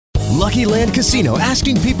Lucky Land Casino,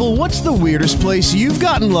 asking people, what's the weirdest place you've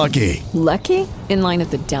gotten lucky? Lucky? In line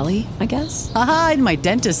at the deli, I guess? Aha, in my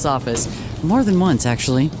dentist's office. More than once,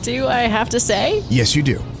 actually. Do I have to say? Yes, you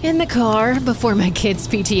do. In the car before my kids'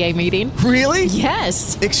 PTA meeting. Really?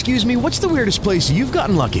 Yes. Excuse me, what's the weirdest place you've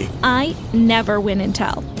gotten lucky? I never win and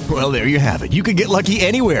tell. Well, there you have it. You can get lucky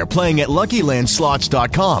anywhere, playing at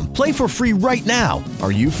LuckyLandSlots.com. Play for free right now.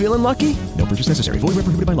 Are you feeling lucky? No purchase necessary. Void where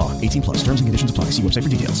prohibited by law. 18 plus. Terms and conditions apply. See website for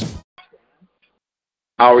details.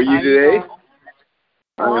 How are you today?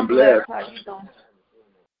 I'm blessed. How you doing?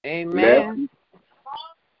 Amen. Blessed.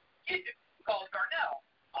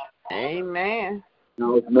 Amen.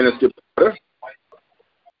 No, Minister Porter.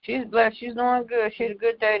 She's blessed. She's doing good. She had a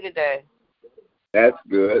good day today. That's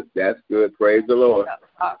good. That's good. Praise the Lord.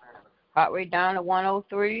 Hot rate down to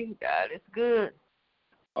 103. God is good.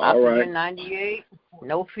 All right. 98.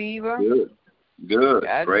 No fever. Good. Good.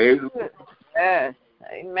 God Praise is good. Yes.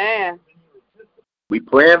 Amen. We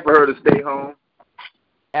praying for her to stay home.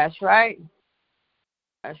 That's right.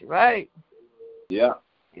 That's right. Yeah.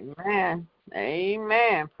 Amen.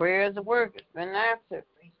 Amen. Prayers of work. It's been answered.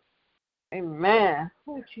 Amen.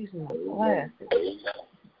 Oh, Jesus. Bless.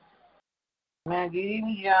 Man, good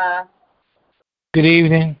evening, John. Good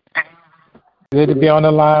evening. Good to be on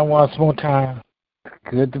the line once more time.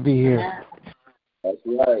 Good to be here. That's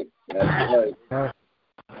right. That's right.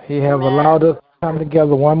 He have allowed us to come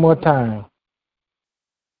together one more time.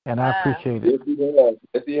 And I appreciate it. Yes, he has.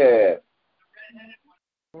 Yes, he has.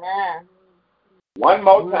 Amen. One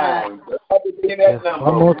more time. Yes,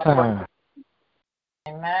 one more time.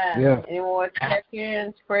 Amen. Yeah. Any more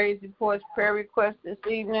check-ins, praise reports, prayer requests this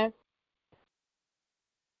evening?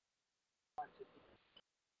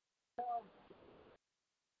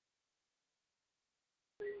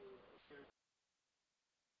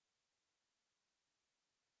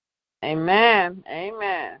 Amen.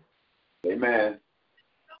 Amen. Amen.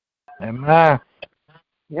 Amen.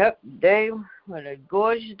 Yep, day, what a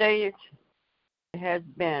gorgeous day it has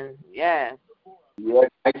been. Yes. Yeah,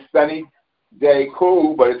 nice sunny day,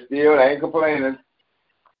 cool, but it's still, I ain't complaining.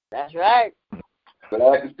 That's right.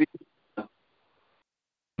 Glad to see you.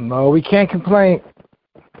 No, we can't complain.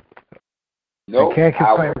 No, we can't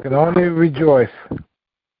complain. We can only rejoice.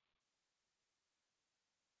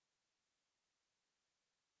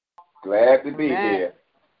 Glad to be here.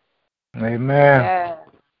 Amen. Yes.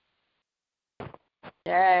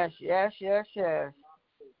 Yes, yes, yes, yes.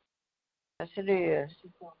 Yes, it is.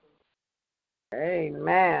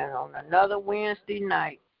 Amen. On another Wednesday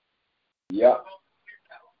night. Yep.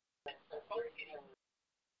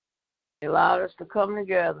 He allowed us to come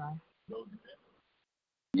together.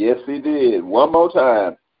 Yes, he did. One more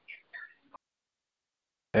time.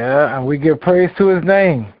 Yeah, and we give praise to his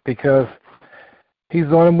name because he's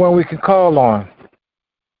the only one we can call on.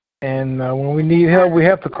 And when we need help, we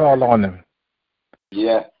have to call on him.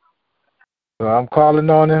 Yeah. So I'm calling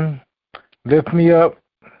on him. Lift me up.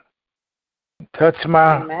 Touch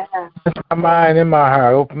my mind and my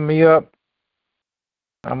heart. Open me up.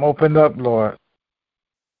 I'm opened up, Lord.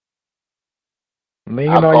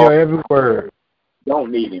 Leaning on your every word. Don't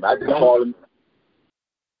need him. I just call him.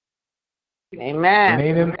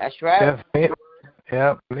 Amen. That's right.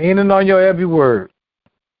 Yeah. Leaning on your every word.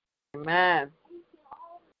 Amen.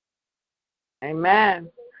 Amen.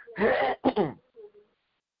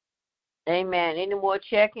 Amen. Any more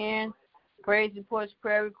check-in, praise reports,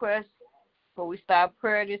 prayer requests before we start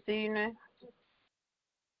prayer this evening?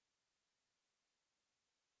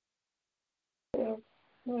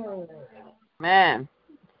 Man.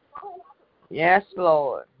 Yes,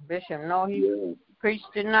 Lord. Bishop, no, he preached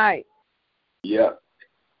tonight. Yeah.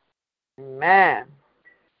 Man.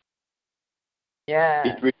 Yeah.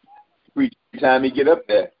 He preached every time he get up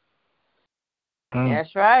there.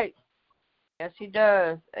 That's right. Yes, he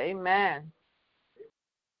does. Amen.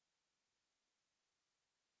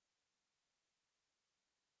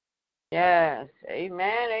 Yes.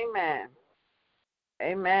 Amen. Amen.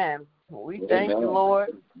 Amen. We thank you, Lord,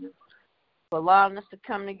 for allowing us to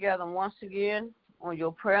come together once again on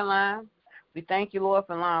your prayer line. We thank you, Lord,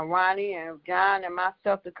 for allowing Ronnie and John and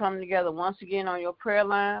myself to come together once again on your prayer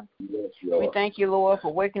line. Yes, we thank you, Lord,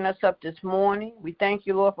 for waking us up this morning. We thank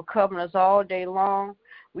you, Lord, for covering us all day long.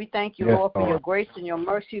 We thank you, Lord, for your grace and your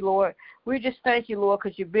mercy, Lord. We just thank you, Lord,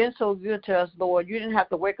 because you've been so good to us, Lord. You didn't have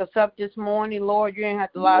to wake us up this morning, Lord. You didn't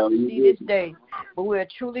have to allow us to see this day. But we are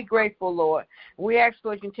truly grateful, Lord. We ask,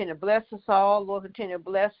 Lord, you continue to bless us all. Lord, continue to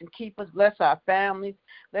bless and keep us. Bless our families.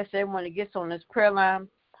 Bless everyone that gets on this prayer line.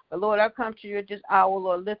 But, Lord, I come to you at this hour,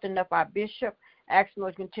 Lord, lifting up our bishop Ask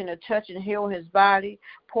Lord, continue to touch and heal his body.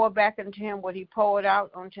 Pour back into him what he poured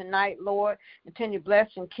out on tonight, Lord. Continue to bless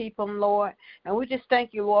and keep him, Lord. And we just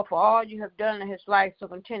thank you, Lord, for all you have done in his life. So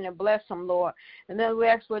continue to bless him, Lord. And then we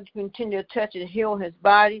ask Lord to continue to touch and heal his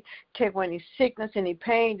body. Take away any sickness, any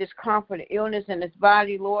pain, discomfort, illness in his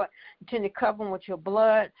body, Lord. Continue to cover him with your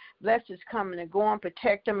blood. Bless his coming and going.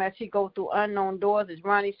 Protect him as he goes through unknown doors. As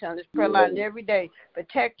Ronnie said on his prayer line every day.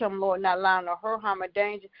 Protect him, Lord, not allowing no hurt, harm, or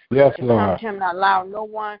danger yes, to come to him, not allow no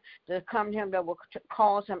one to come to him that will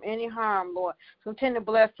cause him any harm, Lord. Continue to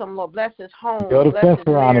bless him, Lord. Bless his home. Bless his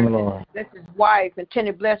marriage. Bless his wife.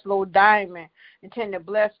 Continue to bless Lord Diamond. Continue to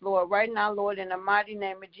bless, Lord, right now, Lord, in the mighty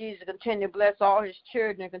name of Jesus. Continue to bless all his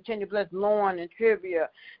children. Continue to bless Lauren and Trivia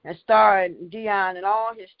and Star and Dion and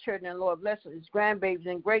all his children, Lord. Bless his grandbabies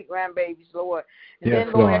and great-grandbabies, Lord. And yes,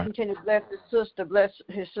 then, Lord, I continue to bless his sister. Bless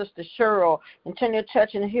his sister Cheryl. Continue to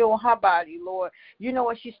touch and heal her body, Lord. You know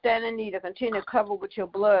what she's standing in need of. Continue to cover with your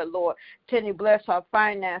blood, Lord. Continue to bless her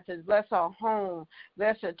finances. Bless her home.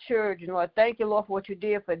 Bless her children, Lord. Thank you, Lord, for what you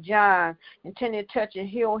did for John. Continue to touch and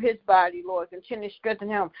heal his body, Lord. Continue to strengthen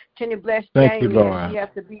him. Continue to bless Jamie. Thank you, Lord. He has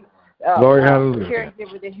to be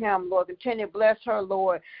caregiver to him, Lord. Continue to bless her,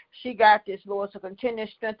 Lord. She got this, Lord, so continue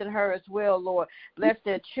to strengthen her as well, Lord. Bless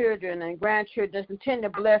their children and grandchildren. Continue to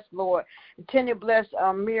bless, Lord. Continue to bless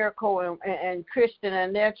Miracle and Kristen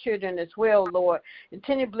and their children as well, Lord.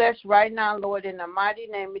 Continue to bless right now, Lord, in the mighty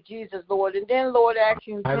name of Jesus, Lord. And then, Lord, I ask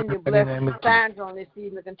you to continue to bless Sandra on this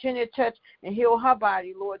evening. Continue to touch and heal her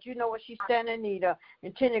body, Lord. You know what she's standing in need of.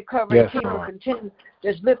 Continue to cover and keep her. Continue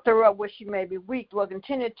just lift her up where she may be weak, Lord.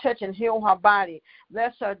 Continue to touch and heal her body.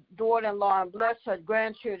 Bless her daughter-in-law and bless her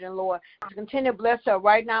grandchildren, Lord. Continue to bless her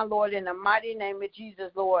right now, Lord, in the mighty name of Jesus,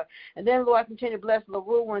 Lord. And then, Lord, continue to bless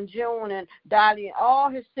LaRue and June and Dolly and all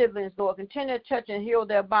his siblings, Lord. Continue to touch and heal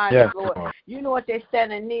their bodies, Lord. You know what they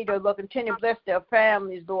stand in need of, Lord. Continue to bless their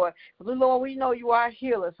families, Lord. Lord, we know you are a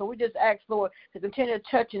healer, so we just ask, Lord, to continue to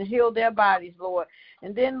touch and heal their bodies,Ord.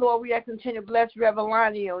 And then, Lord, we ask continue to bless Reverend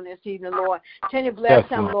Lonnie on this evening, Lord. Continue to bless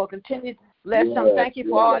him, Lord. Continue to bless him. Thank you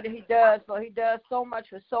for all that he does. Lord, he does so much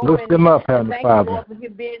for so many. Lift him up, Heavenly Father. Thank you, Lord, for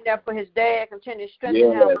him being there for his dad. Continue to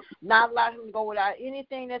strengthen him. Not allow him to go without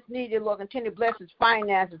anything that's needed, Lord. Continue to bless his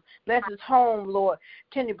finances. Bless his home, Lord.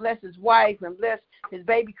 Continue to bless his wife and bless his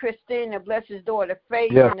baby Christina. Bless his daughter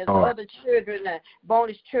Faith and his other children and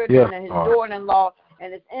bonus children and his daughter-in-law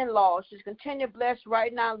and his in-laws. Just continue to bless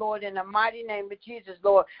right now, Lord, in the mighty name of Jesus,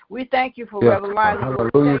 Lord. We thank you for Reverend Riley,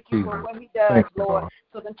 Lord. We thank you for what he does, Lord.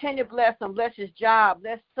 So continue to bless him. Bless his job.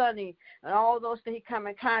 Bless Sonny and all those that he come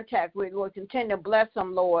in contact with, Lord. Continue to bless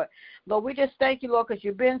him, Lord. Lord, we just thank you, Lord, because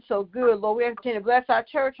you've been so good, Lord. We continue to bless our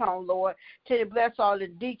church home, Lord. Continue to bless all the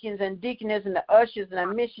deacons and deaconess and the ushers and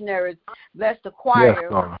the missionaries. Bless the choir.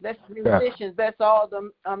 Bless the musicians. Bless all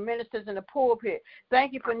the ministers in the pulpit.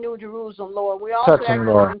 Thank you for New Jerusalem, Lord. We also ask you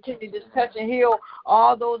to continue to touch and heal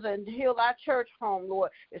all those and heal our church home,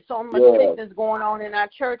 Lord. There's so much sickness going on in our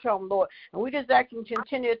church home, Lord. And we just ask you to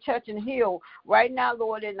continue to touch and heal right now,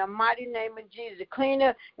 Lord, in the mighty name of Jesus. Clean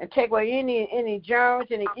it and take away any germs,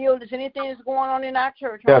 any illness, anything that's going on in our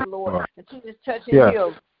church home, Lord. Continue to touch and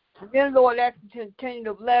heal. And then, Lord, ask you to continue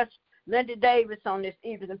to bless Linda Davis on this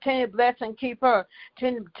evening. Continue to bless and keep her.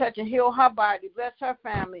 Continue to touch and heal her body. Bless her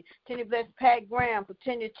family. Continue to bless Pat Graham.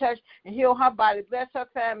 Continue to touch and heal her body. Bless her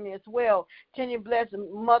family as well. Continue to bless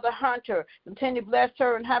Mother Hunter. Continue to bless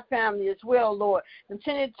her and her family as well, Lord.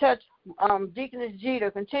 Continue to touch Deaconess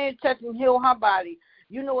Jeter. Continue to touch and heal her body.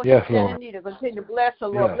 You know what she's in need of. Continue to bless her,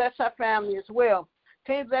 Lord. Bless her family as well.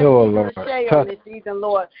 Continue to bless Deacon Shay on this evening,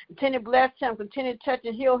 Lord. Continue to bless him. Continue to touch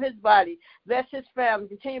and heal his body. Bless his family.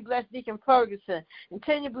 Continue to bless Deacon Ferguson.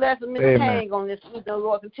 Continue to bless Miss Kang on this evening,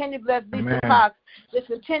 Lord. Continue to bless Lisa Cox. Just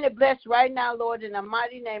continue to bless right now, Lord, in the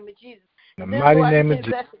mighty name of Jesus. In the mighty name of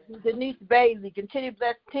Jesus. Bless Denise Bailey. Continue to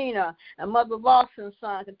bless Tina and Mother Lawson's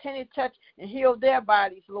son. Continue to touch and heal their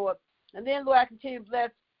bodies, Lord. And then, Lord, I continue to bless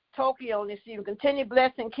Tokyo on this evening. Continue to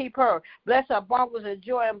bless and keep her. Bless her bunkers of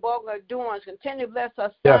joy and burglar doings. Continue to bless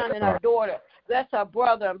her son and her daughter. Bless her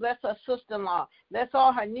brother and bless her sister-in-law. Bless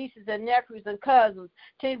all her nieces and nephews and cousins.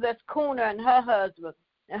 Continue to bless Kuna and her husband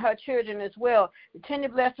and her children as well. Continue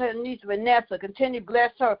to bless her niece Vanessa. Continue to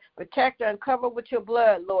bless her, protect her, and cover with your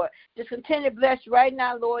blood, Lord. Just continue to bless right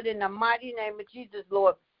now, Lord, in the mighty name of Jesus,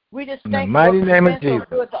 Lord. We just thank you, Lord, for being so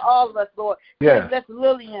good to all of us, Lord. Bless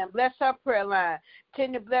Lillian. Bless her prayer line.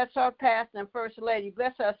 Continue to bless her pastor and first lady.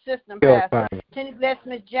 Bless her assistant pastor. Continue to bless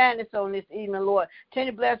Miss Janice on this evening, Lord.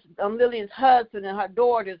 Continue to bless Lillian's husband and her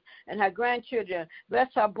daughters and her grandchildren. Bless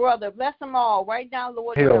her brother. Bless them all right now,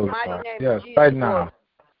 Lord, in the mighty name of Jesus, right now. Lord.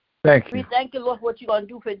 Thank you. We thank you, Lord, for what you're going to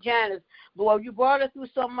do for Janice. Lord, you brought her through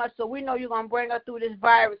so much, so we know you're going to bring her through this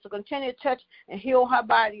virus. So continue to touch and heal her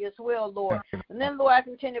body as well, Lord. And then, Lord, I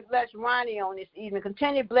continue to bless Ronnie on this evening.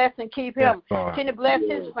 Continue to bless and keep him. Yes, continue to bless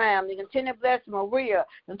his family. Continue to bless Maria.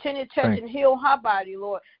 Continue to touch and heal her body,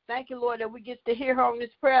 Lord. Thank you, Lord, that we get to hear her on this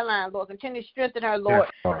prayer line, Lord. Continue to strengthen her, Lord.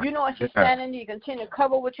 Yes, you know what she's standing in need. Continue to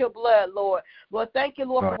cover with your blood, Lord. Lord, thank you,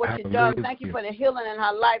 Lord, for what you've done. Thank you for the healing in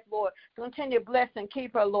her life, Lord. Continue to bless and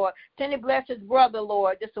keep her, Lord. Continue to bless his brother,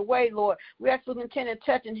 Lord. Just away, Lord. We actually continue to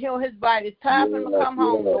touch and heal his body. It's time for him to come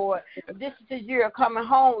home, Lord. This is his year of coming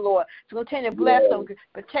home, Lord. So continue to bless him,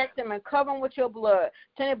 protect him, and cover him with your blood.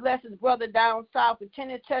 Continue to bless his brother down south.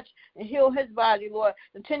 Continue to touch and heal his body, Lord.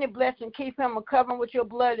 Continue to bless and keep him and cover him with your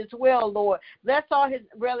blood as well, Lord. Bless all his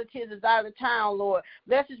relatives that's out of town, Lord.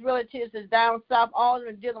 Bless his relatives that's down south, all of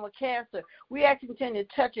them dealing with cancer. We actually continue to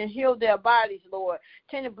touch and heal their bodies, Lord.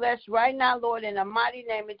 Continue to bless right now, Lord, in the mighty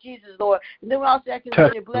name of Jesus, Lord. And then we also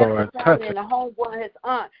continue to bless his family and the homeborn and his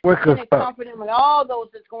aunt. Continue to comfort him and all those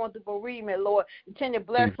that's going through bereavement, Lord. Continue to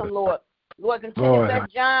bless them, Lord. Lord, continue to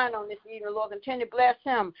bless John on this evening, Lord. Continue to bless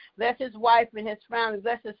him. Bless his wife and his family.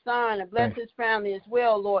 Bless his son and bless his family as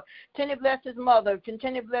well, Lord. Continue to bless his mother.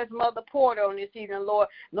 Continue to bless Mother Porter on this evening, Lord.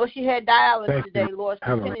 Lord, she had dialysis today, Lord.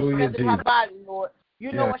 Continue to strengthen her body, Lord.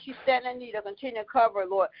 You know what she's standing in need of. Continue to cover her,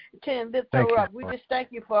 Lord. Continue to lift her up. We just thank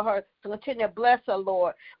you for her. So continue to bless her,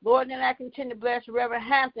 Lord. Lord, then I continue to bless Reverend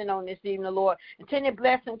Hampton on this evening, Lord. Continue to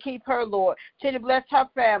bless and keep her, Lord. Continue to bless her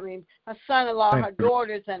family, her son-in-law, her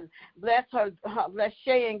daughters, and bless bless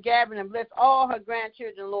Shay and Gavin, and bless all her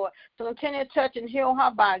grandchildren, Lord. So continue to touch and heal her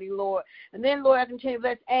body, Lord. And then, Lord, I continue to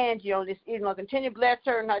bless Angie on this evening, Lord. Continue to bless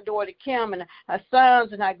her and her daughter, Kim, and her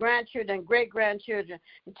sons and her grandchildren and great-grandchildren.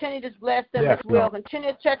 Continue to bless them as well.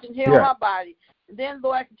 Continue to touch and heal her body. And then,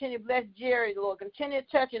 Lord, I continue to bless Jerry, Lord. Continue to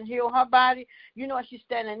touch and heal her body. You know she's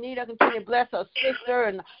standing in need of. Continue to bless her sister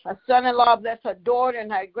and her son-in-law. Bless her daughter and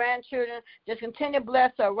her grandchildren. Just continue to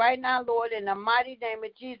bless her right now, Lord, in the mighty name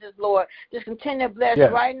of Jesus, Lord. Just continue to bless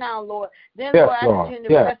right now, Lord. Then, Lord, I continue to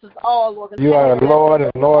bless us all, Lord. You are the Lord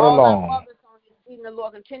and Lord alone.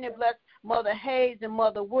 Lord, continue to bless Mother Hayes and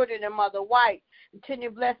Mother Woodard and Mother White. Continue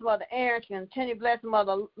to bless Mother Arrington. Continue to bless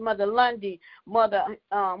Mother Lundy, Mother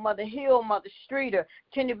Hill, Mother Streeter.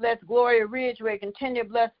 Continue to bless Gloria Ridgeway. Continue to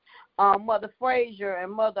bless Mother Frazier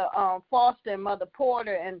and Mother Foster and Mother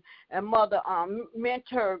Porter and Mother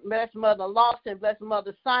Mentor. Bless Mother Lawson. Bless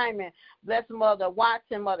Mother Simon. Bless Mother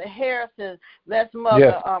Watson, Mother Harrison. Bless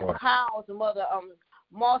Mother Cowles and Mother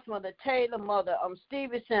Moss, Mother Taylor, Mother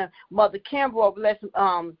Stevenson, Mother Kimbrough. Bless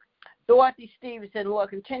Dorothy Stevenson, Lord.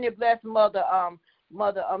 Continue to bless Mother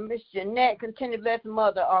Miss Jeanette. Continue to bless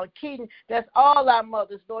Mother Keaton. That's all our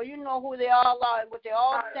mothers, Lord. You know who they all are and what they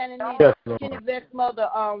all stand in need of. Continue to bless Mother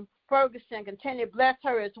Ferguson. Continue to bless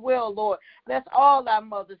her as well, Lord. Bless all our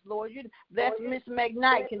mothers, Lord. You bless Miss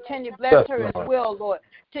McKnight. Continue to bless her as well, Lord.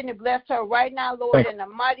 Continue to bless her right now, Lord, in the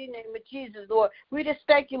mighty name of Jesus, Lord. We just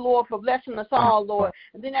thank you, Lord, for blessing us all, Lord.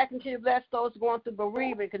 And then I continue to bless those going through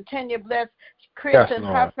bereavement. Continue to bless Chris and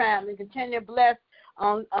her family. Continue to bless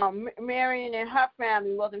Marion and her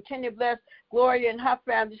family, Lord. Continue to bless Gloria and her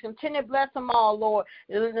family. Just continue to bless them all, Lord.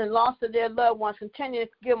 And the loss of their loved ones, continue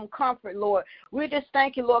to give them comfort, Lord. We just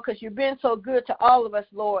thank you, Lord, because you've been so good to all of us,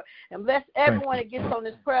 Lord. And bless everyone that gets on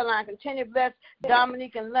this prayer line. Continue to bless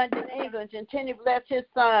Dominique in London, England. Continue to bless his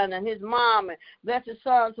son and his mom, and bless his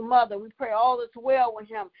son's mother. We pray all is well with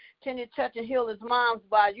him. Continue to touch and heal his mom's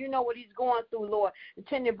body. You know what he's going through, Lord.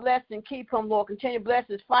 Continue to bless and keep him, Lord. Continue to bless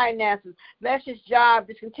his finances. Bless his job.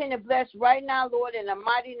 Just continue to bless right now, Lord, in the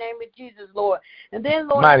mighty name of Jesus, Lord. And then,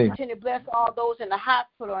 Lord, continue to bless all those in the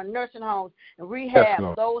hospital and nursing homes and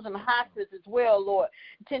rehab, those in the hospice as well, Lord.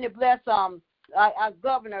 Continue to bless our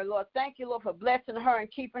governor, Lord. Thank you, Lord, for blessing her and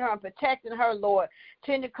keeping her and protecting her, Lord.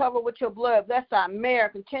 Continue to cover with your blood. Bless our mayor.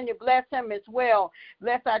 Continue to bless him as well.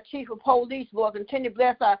 Bless our chief of police, Lord. Continue to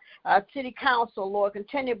bless our city council, Lord.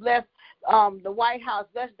 Continue to bless the White House.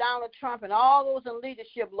 Bless Donald Trump and all those in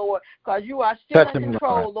leadership, Lord, because you are still in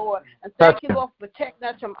control, Lord. And thank you, Lord, for protecting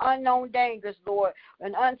us from unknown dangers, Lord,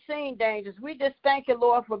 and unseen dangers. We just thank you,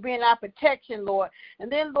 Lord, for being our protection, Lord.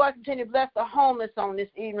 And then, Lord, continue to bless the homeless on this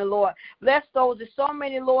evening, Lord. Bless those. There's so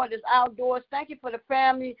many, Lord, that's outdoors. Thank you for the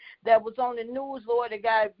family that was on the news, Lord, that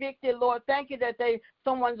got evicted, Lord. Thank you that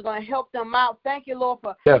someone's going to help them out. Thank you, Lord,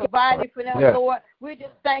 for providing for them, Lord. We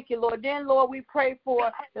just thank you, Lord. Then, Lord, we pray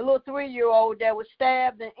for the little 3-year-old that was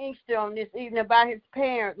stabbed in Inkster this evening by his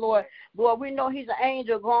parent, Lord. Lord, we know he's an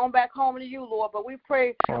angel going back home to you, Lord, but we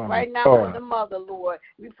pray right now for the mother, Lord.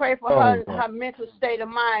 We pray for her mental state of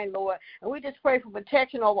mind, Lord. And we just pray for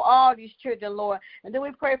protection over all these children, Lord. And then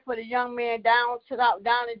we pray for the young man down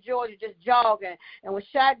in Georgia just jogging and was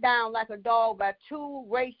shot down like a dog by 2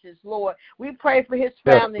 racists, Lord. We pray for his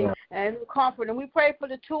family and comfort. And we pray for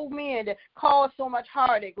the 2 men that caused so much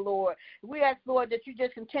heartache, Lord. We ask, Lord, that you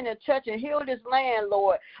just continue to touch and heal this land,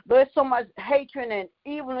 Lord. There's so much hatred and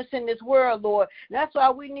evilness in this world, Lord. And that's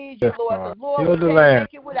why we need you, Lord. Because, Lord, we can't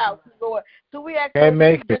make it without you, Lord. So we ask that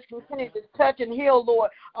you just continue to touch and heal,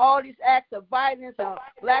 Lord, all these acts of violence,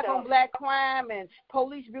 black-on-black crime and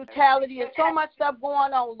police brutality and so much stuff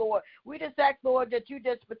going on, Lord. We just ask, Lord, that you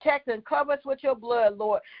just protect and cover us with your blood,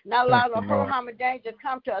 Lord. Not allow no hurt, harm, and danger to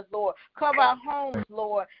come to us, Lord. Cover our homes,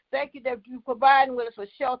 Lord. Thank you that you providing with us with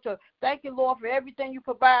shelter. Thank you, Lord, for everything you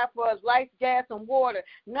provide for us, life, gas, and water.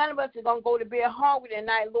 None of us are going to go to bed hungry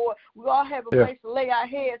tonight, Lord. We all have a place to lay our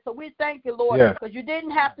heads. So we thank you, Lord, because you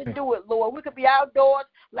didn't have to do it, Lord. We could be outdoors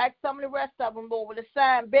like some of the rest of them, Lord, with a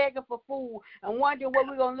sign begging for food and wondering where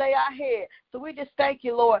we're going to lay our head. So we just thank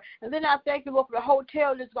you, Lord. And then I thank you, Lord, for the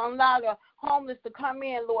hotel that's going to allow the homeless to come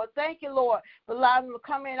in, Lord. Thank you, Lord, for allowing them to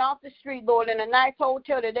come in off the street, Lord, in a nice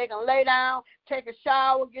hotel that they can lay down, take a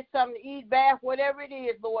shower, get something to eat, bath, whatever it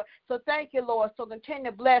is, Lord. So thank you, Lord. So continue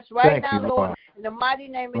to bless right now, Lord, in the mighty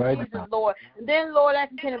name of Jesus, Lord. And then, Lord, I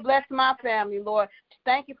continue to bless my family, Lord.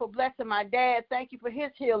 Thank you for blessing my dad. Thank you for his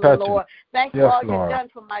healing, Lord. Thank you for all you've done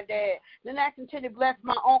for my dad. Then I continue to bless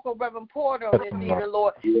my uncle, Reverend Porter, this evening,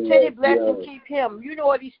 Lord. Continue to bless and keep him. You know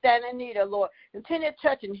what he's standing in need of, Lord. Continue to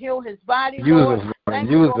touch and heal his body, Lord. Thank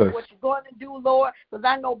you, Lord, for what you're going to do, Lord, because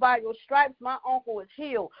I know by your stripes my uncle is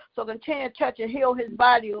healed. So continue to touch and heal his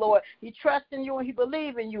body, Lord. He trusts in you and he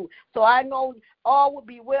believes in you. So I know all will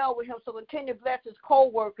be well with him. So continue to bless his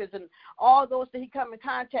co-workers and all those that he come in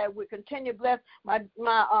contact with. Continue to bless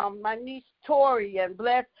my niece Tori and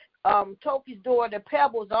bless Toki's daughter,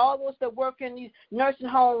 Pebbles, all those that work in these nursing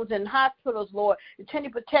homes and hospitals, Lord. Continue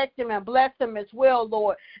to protect them and bless them as well,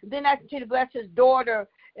 Lord. And then I continue to bless his daughter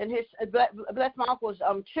and his bless my uncle's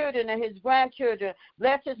children and his grandchildren.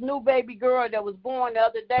 Bless his new baby girl that was born the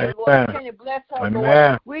other day, Lord. Continue to bless her,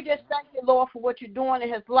 Lord. We just thank you, Lord, for what you're doing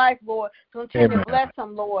in his life, Lord. Continue to bless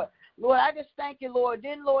him, Lord. Lord, I just thank you, Lord.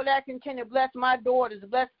 Then, Lord, I continue to bless my daughters.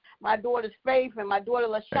 Bless my daughter's Faith and my daughter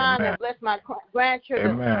LaShawna. Bless my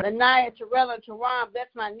grandchildren, Lanaya, Terrell, and Teron. Bless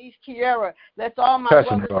my niece Kiara. Bless all my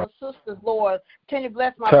brothers and sisters, Lord. Continue to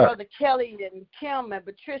bless my brother Kelly and Kim and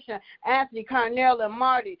Patricia, Anthony, Carnell, and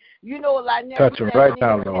Marty. You know, like touch her right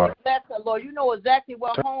now, Lord. Bless her, Lord. You know exactly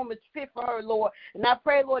what home is fit for her, Lord. And I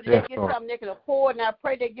pray, Lord, that they get something they can afford. And I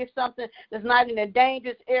pray they get something that's not in a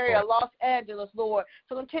dangerous area of Los Angeles, Lord.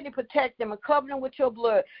 So continue to protect them and cover them with your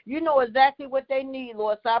blood. You know exactly what they need,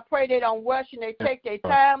 Lord. So I pray they don't rush and they take their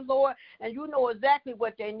time, Lord. And you know exactly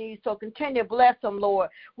what they need. So continue to bless them, Lord.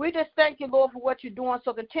 We just thank you, Lord, for what you're doing.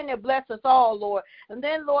 So continue to bless us all, Lord. And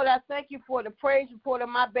then, Lord, I thank you for the praise report of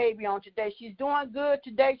my baby on today. She's doing good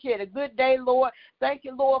today. She had a good day, Lord. Thank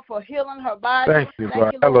you, Lord, for healing her body. Thank you,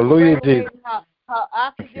 Lord. Hallelujah, Jesus. Her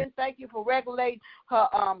oxygen. Thank you for regulating her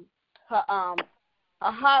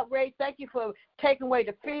heart rate. Thank you for taking away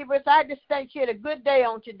the fevers. I just thank you had a good day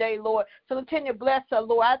on today, Lord. So continue to bless her,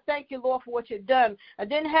 Lord. I thank you, Lord, for what you've done. I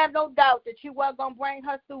didn't have no doubt that you were going to bring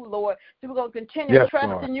her through, Lord. So we're going to continue to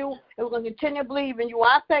trust in you, and we're going to continue to believe in you.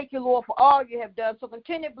 I thank you, Lord, for all you have done. So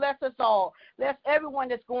continue to bless us all. Bless everyone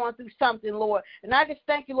that's going through something, Lord. And I just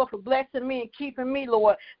thank you, Lord, for blessing me and keeping me,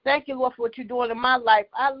 Lord. Thank you, Lord, for what you're doing in my life.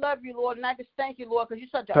 I love you, Lord, and I just thank you, Lord, because you're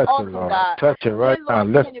such an awesome God. Touch it right now.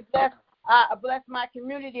 Bless I bless my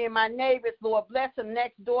community and my neighbors, Lord. Bless them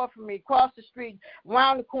next door from me, across the street,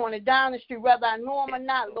 around the corner, down the street, whether I know them or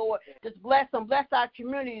not, Lord. Just bless them. Bless our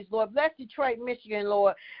communities, Lord. Bless Detroit, Michigan,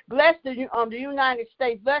 Lord. Bless the United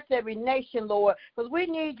States. Bless every nation, Lord. Because we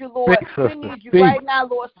need you, Lord. We need you right now,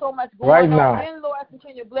 Lord. So much going on. Then, Lord, I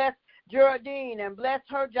continue to bless Geraldine and bless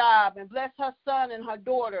her job and bless her son and her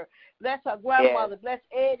daughter. Bless her grandmother. Bless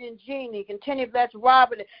Ed and Jeannie. Continue to bless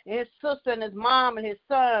Robert and his sister and his mom and his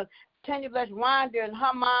son. Continue to bless Rhonda and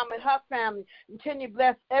her mom and her family. Continue to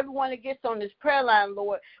bless everyone that gets on this prayer line,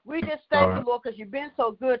 Lord. We just thank you, Lord, because you've been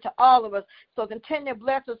so good to all of us. So continue to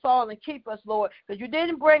bless us all and keep us, Lord, because you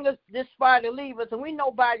didn't bring us this far to leave us. And we know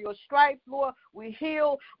by your stripes, Lord, we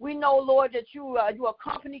heal. We know, Lord, that you are a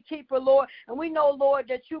company keeper, Lord. And we know, Lord,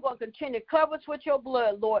 that you're going to continue to cover us with your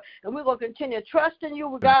blood, Lord. And we're going to continue to trust in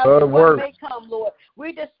you regardless of what may come, Lord.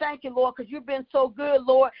 We just thank you, Lord, because you've been so good,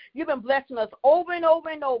 Lord. You've been blessing us over and over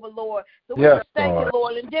and over, Lord. Lord. So we Yes, just thank Lord. you,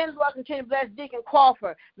 Lord. And then, Lord, continue to bless Deacon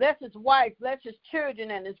Crawford. Bless his wife. Bless his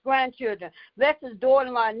children and his grandchildren. Bless his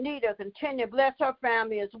daughter-in-law, Anita. Continue to bless her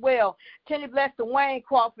family as well. Continue to bless Dwayne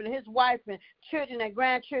Crawford and his wife and children and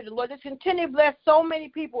grandchildren, Lord. Just continue to bless so many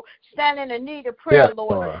people standing in need of prayer, Yes,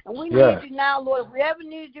 Lord. Lord. And we Yes. need you now, Lord. If we ever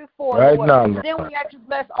need you for, Right Lord. now, And Lord. then we have to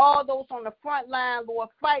bless all those on the front line, Lord,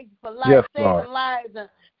 fighting for life, Yes, saving Lord. lives. And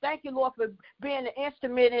thank you, Lord, for being an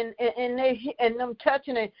instrument in them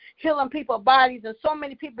touching and healing people's bodies. And so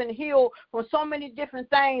many people been healed from so many different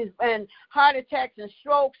things, and heart attacks and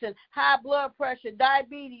strokes and high blood pressure,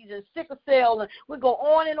 diabetes and sickle cell. And we go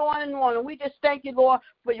on and on and on. And we just thank you, Lord,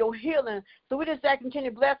 for your healing. So we just continue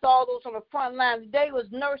to bless all those on the front line. Today was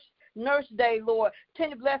Nurse Day, Lord.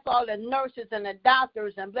 Continue to bless all the nurses and the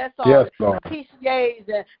doctors, and bless all Yes, the Lord. PCAs,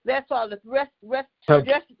 and bless all the respiratory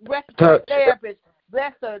Touch. therapists.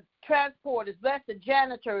 Bless the transporters, bless the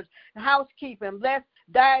janitors, housekeeping, bless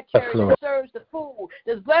dietary Yes, that Lord. serves the food.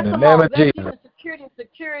 Just bless In the them name all. of Bless Jesus. even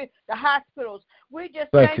security, the hospitals. We just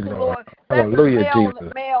Thank thank you, you, Lord. Lord. Bless Hallelujah, the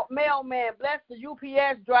Jesus. mailman. Bless the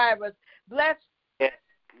UPS drivers. Bless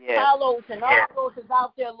Yes. Carlos and all those that's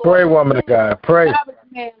out there, Lord. Pray, woman of God. Pray. Garbage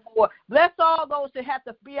man, Lord. Bless all those that have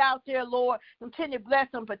to be out there, Lord. Continue to bless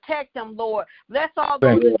them, protect them, Lord. Bless all those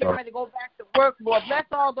Thank you, that get Lord. ready to go back to work, Lord. Bless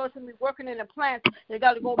all those that be working in the plants. They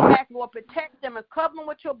got to go back, Lord. Protect them and cover them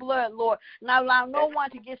with your blood, Lord. Not allow no one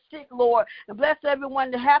to get sick, Lord. And bless everyone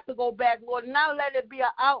that have to go back, Lord. And not let it be an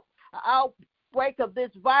outbreak of this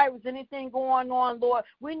virus, anything going on, Lord.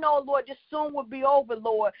 We know, Lord, this soon will be over,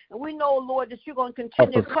 Lord. And we know, Lord, that you're going to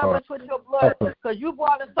continue to cover us with your blood, because you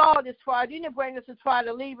brought us all this far. You didn't bring us this far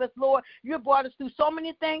to leave us, Lord. You brought us through so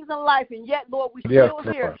many things in life, and yet, Lord, we're Yes,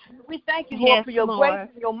 still here. Lord. We thank you, Lord, for your Lord. grace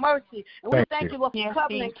and your mercy. And we thank you, Lord, for Yes,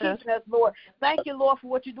 covering and Jesus. keeping us, Lord. Thank you, Lord, for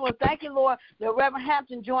what you're doing. Thank you, Lord, that Reverend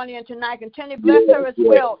Hampton joining in tonight. Continue to bless her as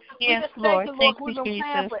well. Yes, we just Lord. thank you, Lord, Thank we've you, been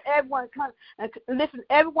praying Jesus. for everyone. And listen,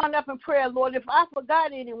 everyone up in prayer, Lord. If I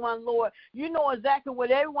forgot anyone, Lord, you know exactly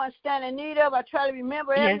what everyone's standing in need of. I try to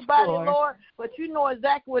remember Yes, everybody, Lord. Lord, but you know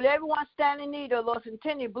exactly what everyone's standing in need of, Lord.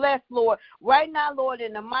 Continue to bless, Lord. Right now, Lord,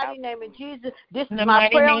 in the mighty name of Jesus, this In is the my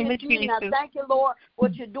mighty prayer name on this of evening. I Jesus. thank you, Lord,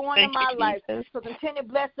 what you're doing in Thank my you, life. Jesus. So continue to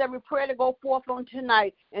bless every prayer to go forth on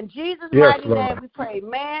tonight. In Jesus' Yes, mighty Lord. name we pray.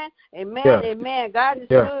 Amen, amen, Yes. amen. God is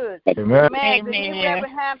Yes. good. Amen. Amen. Good evening, Amen.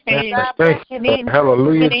 Reverend Hampton. Amen. God bless Thank you. you. Lord.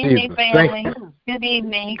 Hallelujah, Good evening, Jesus. family. Thank you. Good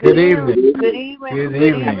evening. Good evening. Good evening. Good Good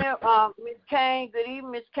evening. evening, Miss Kane. Good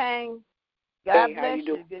evening, Miss Kane. God Hey, how bless you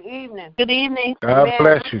you. doing? Good evening. Good evening. God Amen.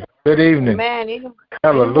 bless you. Good evening. Amen. Any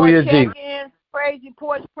Hallelujah, more Jesus. check-ins, praise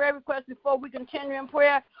reports, prayer requests before we continue in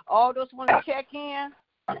prayer? All those want to check in?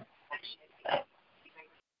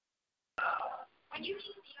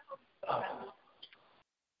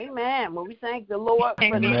 Amen. Well, we thank the Lord for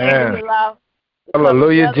the Amen. prayer allowed.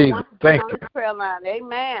 Hallelujah, Jesus. Thank on you. this prayer line.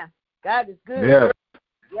 Amen. God is good. Yes.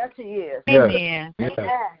 Yes, He is. Yes. Amen. Yes.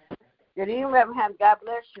 Amen. Good evening, Reverend Hampton. God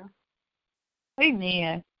bless you.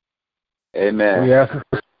 Amen. Amen.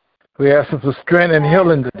 We ask for strength and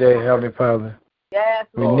healing today, Heavenly Father. Yes,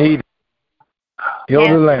 We Lord. need it. Heal Yes,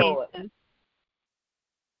 the land. Lord. Jesus.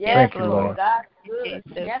 Yes, Thank you, Lord. Lord. God is good.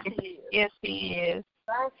 Jesus. Yes, He is. Yes, He is.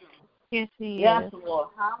 Thank you. Yes, He Yes, is. Lord.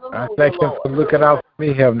 I Hallelujah, thank Him Lord. for looking out for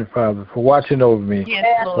me, Heavenly Father, for watching over me. Yes,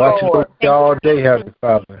 Yes, Lord. Watching over me all day, Heavenly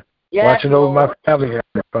Father. Yes, Watching over Lord. my family,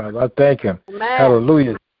 Heavenly Father. I thank Him. Amen.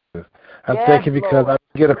 Hallelujah, Jesus. I Yes, thank you because Lord.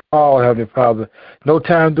 I get a call, Heavenly Father. No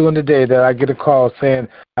time during the day that I get a call saying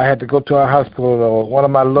I had to go to a hospital or one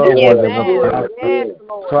of my loved Yes, ones. Amen. Yes,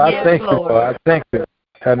 Lord. So I Yes, thank you, Lord. Lord. I thank you,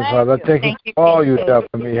 Heavenly Thank Father. I you. thank you Thank you, for all you Jesus. done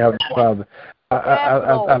for me, Heavenly Father. I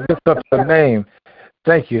Lord. lift up your name.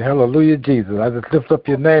 Thank you. Hallelujah, Jesus. I just lift up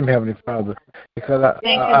your name, Heavenly Father, because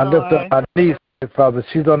Thank you, I lift up Lord. my niece, Heavenly Father.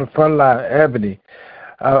 She's on the front line, Ebony.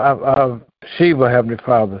 Sheba, Heavenly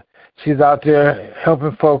Father. She's out there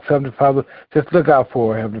helping folks, Heavenly Father. Just look out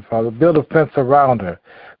for her, Heavenly Father. Build a fence around her.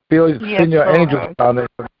 Yes, Send your Lord. angels around her,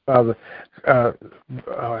 Heavenly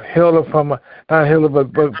Father. Heal her from, not heal her,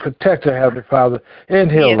 but protect her, Heavenly Father.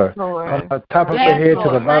 And heal Yes, her. Lord. From the top of Yes, her head to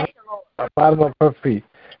Lord. the Thank you, Lord. bottom of her feet.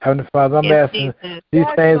 Heavenly Father, I'm Yes, asking Jesus. these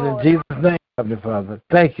Yes, things Lord. in Jesus' name, Heavenly Father.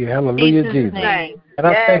 Thank you. Hallelujah, Jesus' Jesus. name. And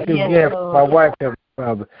I thank you Yes, again for Lord. my wife, Heavenly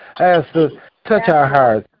Father. I ask to touch our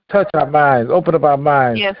hearts, touch our minds, open up our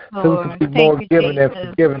minds, Yes, so we Lord. can be Thank more you, giving and Jesus.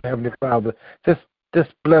 forgiving, Heavenly Father. Just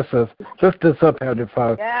bless us. Lift us up, Heavenly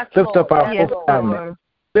Father. Yes, Lift up Lord. our Yes, whole family. Lord.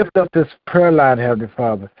 Lift up this prayer line, Heavenly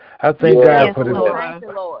Father. I thank God Yes, for this. Lord. Thank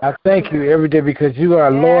you, Lord. I thank you every day because you are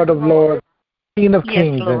Yes, Lord of Lord. Lords, King of Yes,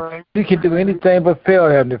 Kings, Lord. and you can do anything but fail,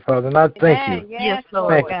 Heavenly Father. And I thank you. Amen. Yes, Yes,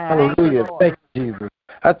 Lord Lord. Thank you. God. Thank you, Hallelujah. Lord. Thank you, Jesus.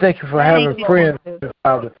 I thank you for Thank having you, friends, Jesus.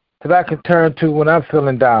 Father, that I can turn to when I'm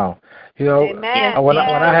feeling down. You know, Amen. when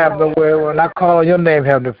I have nowhere, when I call on your name,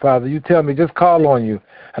 Heavenly Father, you tell me just call on you,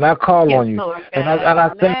 and I call on you, and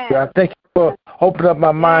I thank you. I thank you for opening up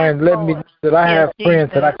my mind, letting me know that I have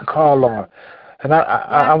friends that I can call on, and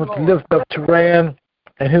I want to lift up Teran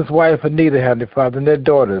and his wife Anita, Heavenly Father, and their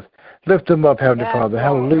daughters. Lift them up, Heavenly Father.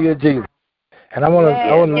 Hallelujah, Jesus. And I want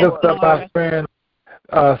to lift up my friend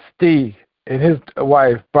Steve and his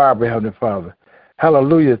wife Barbara, Heavenly Father.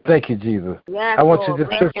 Hallelujah. Thank you, Jesus. Yes, I want you to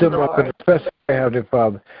just lift them up in a special way, Heavenly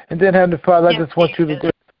Father. And then, Heavenly Father, I just want you to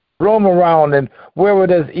just roam around, and wherever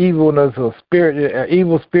there's evilness or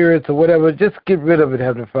evil spirits or whatever, just get rid of it,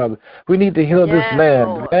 Heavenly Father. We need to heal this land.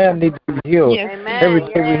 Lord. The land needs to be healed. Every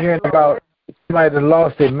day we're hearing about somebody that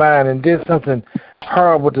lost their mind and did something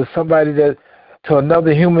horrible to somebody, to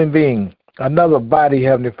another human being, another body,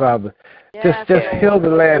 Heavenly Father. Just heal the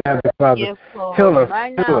land, Heavenly Father. Heal us.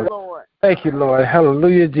 Right heal now, us. Lord. Thank you, Lord.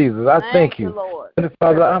 Hallelujah, Jesus. I thank you. Lord. Heavenly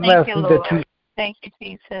Father, I'm asking that you Thank you,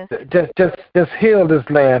 Jesus. just heal this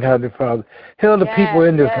land, Heavenly Father. Heal the people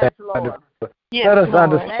in this land, Heavenly Father. Let us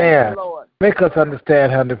understand. Make us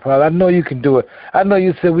understand, Heavenly Father. I know you can do it. I know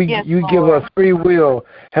you said you give us free will,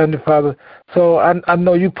 Heavenly Father. So I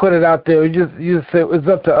know you put it out there. You said it's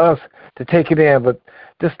up to us to take it in, but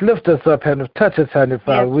just lift us up, Heavenly. Touch us, Heavenly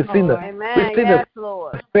Father. We've seen it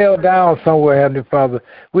fell down somewhere, Heavenly Father.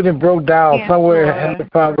 We done broke down somewhere, Heavenly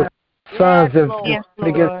Father. Sons and turn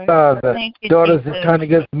against sons, daughters and turn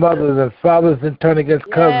against mothers, and fathers and turn against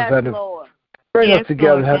cousins, Heavenly Father. Bring us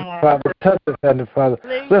together, Heavenly Father. Touch us, Heavenly Father.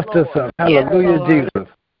 Lift us up. Hallelujah, Jesus.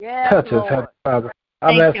 Touch us, Heavenly Father.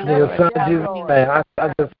 I'm asking in your Son Jesus' name.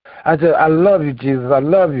 I love you, Jesus. I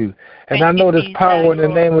love you. And I know there's power in the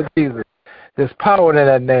name of Jesus. There's power in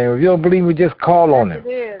that name. If you don't believe me, just call on him.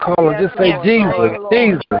 Call him. Just say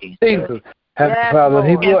Jesus, Heavenly Father, and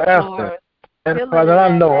he will answer. And Father,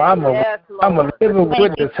 I know I'm a living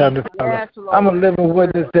witness, Heavenly Father. I'm a living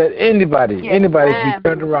witness that anybody can be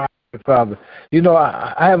turned around, Father. You know,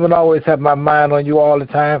 I haven't always had my mind on you all the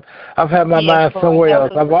time. I've had my mind somewhere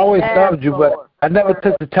else. I've always loved you, but I never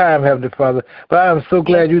took the time, Heavenly Father. But I am so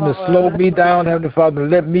glad you slowed me down, Heavenly Father,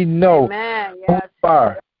 and let me know who you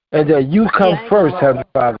are. And that you come first, Heavenly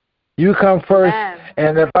Father. You come first,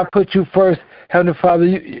 and if I put you first, Heavenly Father,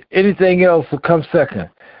 anything else will come second.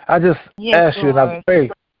 I just ask you, and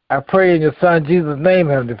I pray in your Son Jesus' name,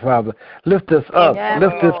 Heavenly Father. Lift us up.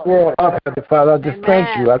 Lift this world up, Heavenly Father. I just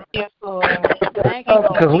thank you.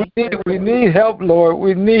 Because we need help, Lord.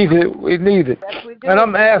 We need it. We need it. And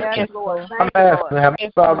I'm asking,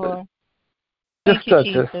 Heavenly Father, just touch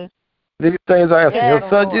us. These things I ask in your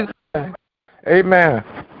Son Jesus' name. Amen.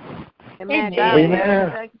 Amen.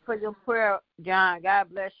 Amen. Thank you for your prayer, John. God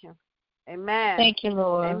bless you. Amen. Thank you,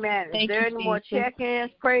 Lord. Amen. Is there any more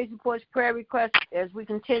check-ins, praise reports, prayer requests as we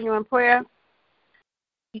continue in prayer?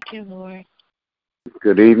 Thank you, Lord.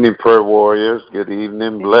 Good evening, prayer warriors. Good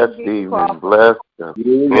evening. Blessed evening. Bless the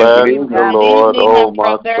Lord, oh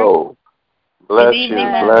my soul. Bless you,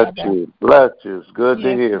 bless you, bless you. It's good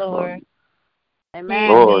to hear from you. Amen.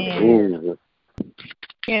 Lord Jesus.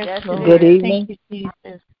 Yes, Lord. Good evening. Thank you,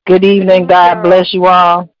 Jesus. Good evening. God bless you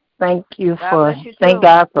all. Thank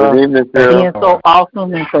God for being so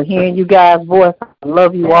awesome and for hearing you guys' voice. I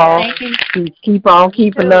love you all. Thank you. He keep on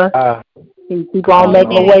keeping us. He keep on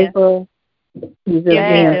making a way for us. He's just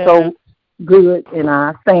being so good, and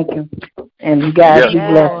I thank him. And you guys be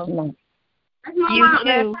blessed tonight.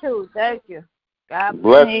 You too. Thank you. God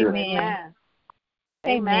bless you. Amen.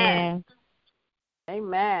 Amen.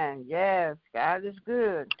 Amen. Yes, God is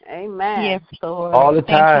good. Amen. Yes, Lord. All the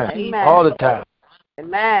time. Amen. All the time.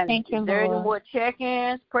 Amen. Thank you, Is there any more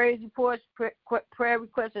check-ins, praise reports, prayer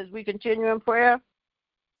requests as we continue in prayer?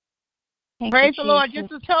 Praise the Lord. This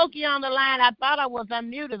is Toki on the line. I thought I was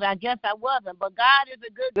unmuted. I guess I wasn't. But God is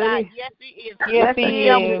a good God. Yes, He is. Yes, He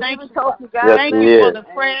is. Thank you for the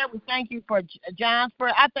prayer. We thank you for John's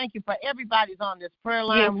prayer. I thank you for everybody's on this prayer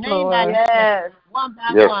line. Yes, Lord. One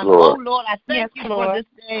by one. Lord. Oh, Lord, I thank you for this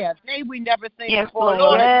day, a day we never seen before.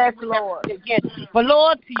 Lord. Yes, Lord. But,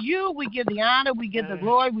 Lord, to you we give the honor, we give the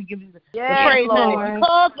glory, we give you the praise. Lord.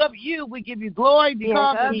 Because of you, we give you glory.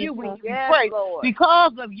 Because of you, we give you praise.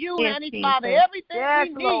 Because of you, Heavenly Father,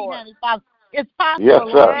 everything we need, Heavenly Father, it's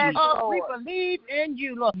possible, Lord, because we believe in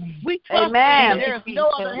you, Lord. We trust you. There is no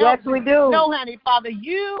other help. Yes, we do. No, Heavenly Father,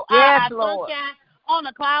 you are our sunshine on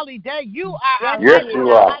a cloudy day. You are our Yes, you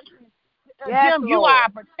are. Jim, you are our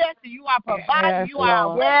protector. You are our provider. You are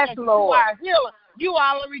our yes, Lord. Lord. You are our healer. You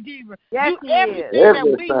are a redeemer. Yes, you everything that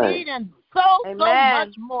we need and so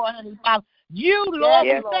much more, Heavenly Father. You, Lord,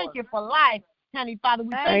 we thank you for life. Heavenly Father.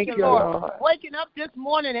 We thank you, Lord. Waking up this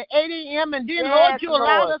morning at 8 a.m. and then, Lord, you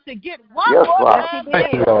allowed us to get one more time.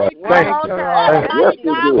 Thank you, Lord. Thank you, Lord. Yes,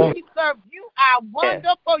 God, we serve you. Are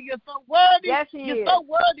wonderful. You're so worthy. Yes, You're so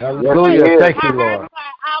worthy. Hallelujah. Thank you, Lord.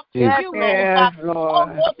 Yes, Lord. Oh,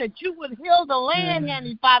 Lord, that you would heal the land,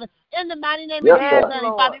 Heavenly Father, in the mighty name of Jesus,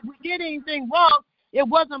 Heavenly Father. If we did anything wrong, it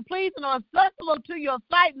wasn't pleasing or acceptable to your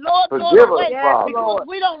sight, Lord. Because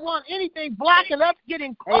we don't want anything blocking us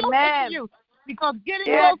getting closer to you. Because getting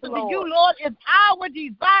closer to you, Lord, is our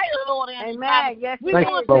desire, Lord. Amen. Yes, we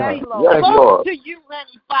want to be close to you,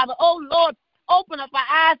 Heavenly Father. Oh, Lord. Open up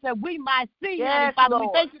our eyes that we might see, Heavenly Father. We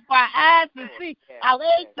thank you for our eyes to see, our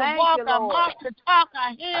legs to walk, our mouth to talk,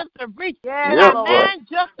 our hands to reach, and our mind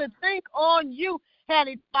just to think on you,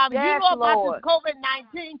 Heavenly Father. You know about this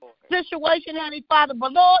COVID-19 situation, Heavenly Father,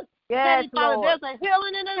 but Lord, Heavenly Father, there's a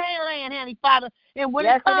healing in the land, Heavenly Father. And when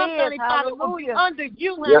it comes, Heavenly Father, it will be under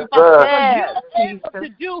you, Heavenly Father. You're able to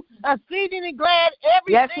do exceedingly glad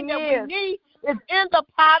everything that we need. It's in the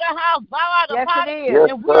potter house. Thou art the potter.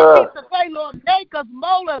 And we'll keep to say, Lord, make us,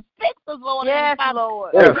 mold us, fix us, Lord. Yes,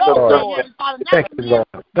 Lord. Yes, Lord. Thank you, Lord.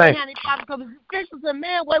 Thank you. Because if you fix us in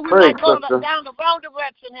man way, we might go down the wrong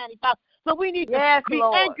direction, Heavenly Father. So we need to be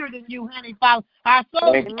anchored in you, Heavenly Father. Our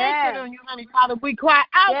soul is anchored in you, Heavenly Father. We cry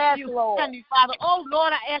out to you, Heavenly Father. Oh,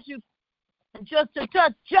 Lord, I ask you just to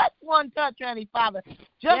touch, just one touch, Heavenly Father.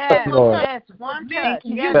 Just one touch. One touch.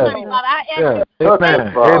 Yes, Heavenly Father. I ask you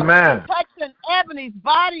Amen. touching Ebony's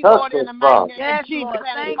body, Lord, in the mighty name of Jesus,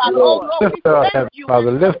 Heavenly Father. Oh, Lord, we thank you.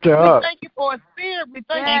 Father, lift her up. We thank you for her spirit. We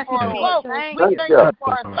thank you for her growth. We thank you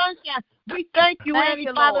for her sunshine. We thank you, Heavenly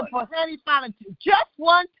Father, for Heavenly Father, just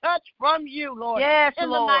one touch from you, Lord. Yes, in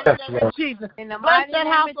the mighty name of Jesus. Bless that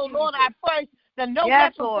household, Lord, I pray that no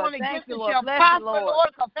weapon formed against us shall prosper, Lord,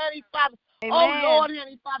 because Heavenly Father, oh, Lord,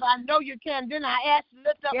 Heavenly Father, I know you can. Then I ask you to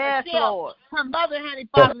lift up Michelle, her mother, Heavenly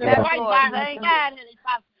Father, that's right by her side, Heavenly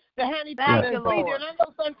Father. The Heavenly Father is leading. I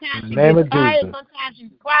know sometimes she gets tired, sometimes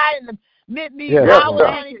she's crying in the mid-meeting hours,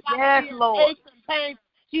 Heavenly Father. She has aches and pains.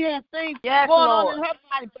 She has things going on in her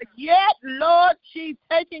body, but yet, Lord, she's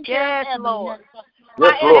taking care of everything. I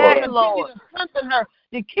ask you to strengthen her,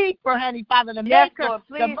 to keep her, Heavenly Father, to make her,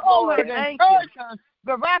 to mold her, to encourage her,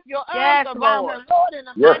 to wrap your arms around her, Lord, in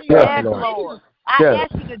the mighty name of Jesus. I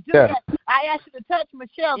ask you to do that. I ask you to touch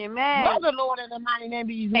Michelle's mother, Lord, in the mighty name of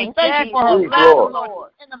Jesus. Thank you for her life,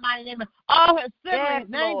 Lord, in the mighty name of all her siblings,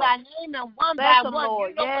 name by name and one by one.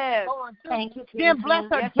 You know what they're going through. Then bless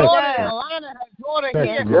her daughter, Alana, her daughter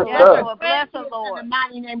here. Bless her, Lord, in the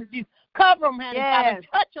mighty name of Jesus. Cover them, Heavenly Father.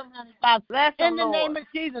 Touch them, Heavenly Father. In the name of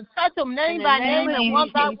Jesus. Touch them name by name and one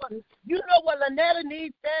by one. You know what Lynetta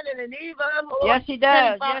needs, standing in need of, Lord. Yes, she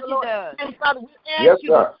does. Yes, she does. Heavenly Father, we ask you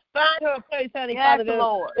to find her a place, Heavenly Father,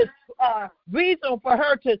 it's reasonable for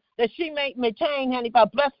her to, that she may maintain, Heavenly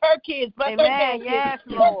Father. Bless her kids. Bless her kids. Yes,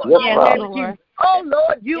 Lord. Yes, Lord. Oh,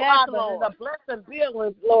 Lord, you are the blessing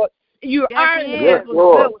builder, Lord. You are the blessing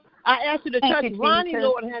builder. I ask you to touch Ronnie,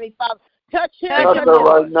 Lord, Heavenly Father. Touch him. Touch him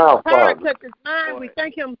right now, Father. Touch his mind. We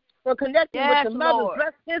thank him for connecting with the mothers.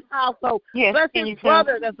 Bless his household. Bless his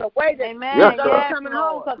brother. There's a way that he's coming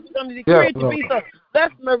home because he's going to decree to be so.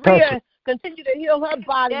 Bless Maria. Continue to heal her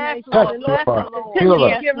body. Continue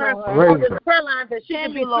to give her all the prayer lines that she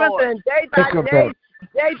can be strengthened day by day.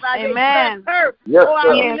 Day by day. Bless her.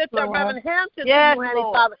 I lift up Reverend Hampton to you, Heavenly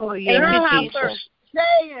Father. And her house,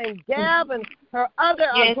 Shay and Gab and her other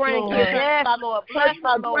grandkids. Lord. Bless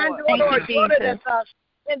my granddaughter that's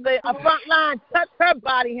in the front line. Touch her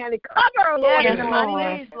body, honey. Cover her, Lord, in the mighty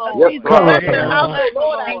name. She's blessed her house,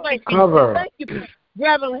 Lord. I thank you. Thank you,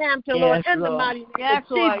 Reverend Hampton, Lord, in the mighty name of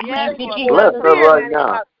Jesus. Bless her right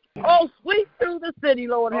now. Oh, sweep through the city,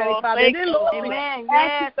 Lord, Heavenly Father. And then, Lord, amen.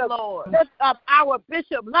 Yes, Lord. Lift up our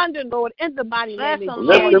Bishop London, Lord, in the mighty name of Jesus.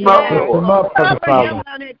 Lift him up, Lord. Cover him,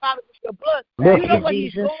 Heavenly Father, with your blood. You know what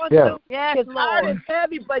he's going through. His heart is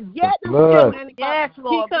heavy, but yet Heavenly Father,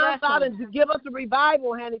 he comes out and give us a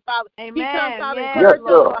revival, Heavenly Father. Amen. He comes out and encourages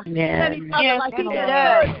us. Heavenly Father, like he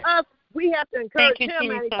encouraged us, we have to encourage him,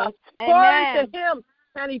 Heavenly Father. Pour into him.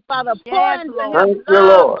 Heavenly Father, pour into him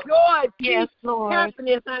love, joy, peace,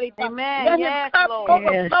 happiness, Heavenly Father. Let him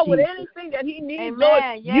overflow with anything that he needs, Lord.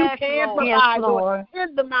 You can provide, Lord.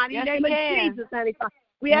 In the mighty name of Jesus, Heavenly Father.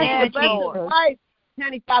 We ask you to bless his wife,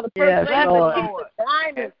 Heavenly Father. First,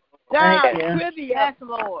 Diamond, God, Trivia,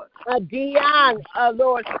 Dion,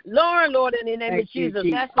 Lord, Lauren, Lord, in the name of Jesus.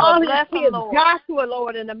 All his kids, Joshua,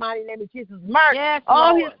 Lord, in the mighty name of Jesus. Mark,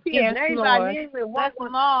 all his kids, name by name, and one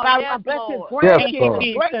bless his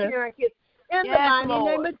grandkids, great-grandkids, in the mighty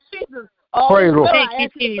name of Jesus. Pray, Lord.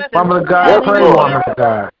 Woman of God, pray, woman of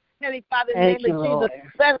God. Heavenly Father, in the name of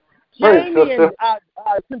Jesus. Jamie and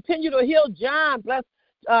continue to heal John. Bless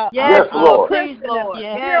yes, Lord. Please, Lord.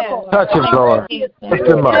 Yes. Touch him, Lord. Lift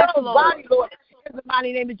him up. Body, Lord. In the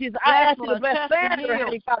mighty name of Jesus, I ask you to bless Sandra,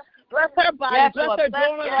 Heavenly Father. Bless her body, bless her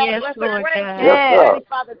daughter, bless her grandkids, Heavenly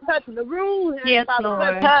Father. Touch the room, Heavenly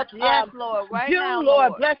Father. Touch, Lord. Right now,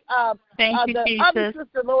 Lord. Bless the other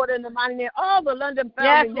sister, Lord, in the mighty name. All the London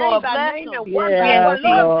family, name by name and one by one.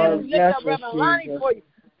 Lord, we lift up Reverend Lonnie for you.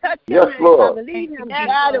 Touch him, Father. Lead him,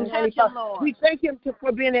 guide him, Heavenly Father. We thank him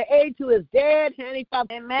for being an aid to his dad, Heavenly Father.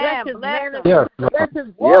 Bless his marriage, bless his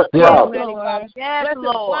work, Heavenly Father. Bless his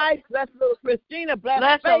wife, bless little Christina,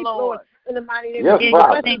 bless Faith, Lord. In the mighty name of Jesus,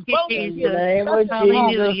 bless his both in the name of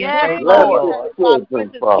Jesus. Yes, Lord. Bless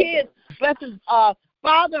his kids, bless his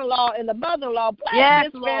father-in-law and the mother-in-law. Bless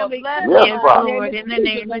his family. Bless Lord, in the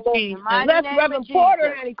name of Jesus. Bless Reverend Porter,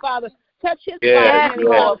 Heavenly Father. Touch his body, Heavenly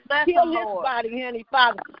Father. Heal his body, Heavenly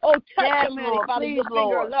Father. Oh, touch him, Heavenly Father. Please,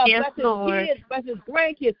 Lord. Bless his kids, bless his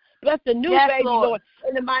grandkids, bless the new baby, Lord.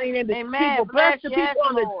 In the mighty name of Jesus. Bless the people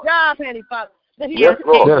on the job, Heavenly Father. Yes,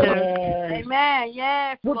 Lord. Amen.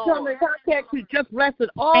 Yes, Lord. We'll come in contact to just bless it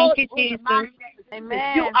all. Thank you, Jesus.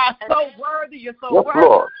 Amen. You are so worthy. You're so worthy.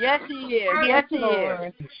 Lord. Yes, He is. Yes, He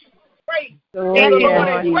is. Praise. Thank you,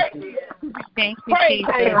 Lord. Thank you,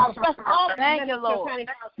 Jesus. Thank you, Lord.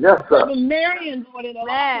 Yes, sir. Marion, Lord, in the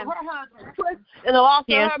loss of her husband, Chris, in the loss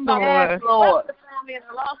of her mother. Yes, Lord.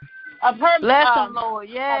 Of her, bless them, Lord.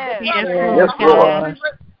 Yes. Yes, Lord.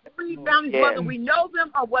 Whether we know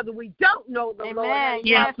them or whether we don't know them, Amen. Lord.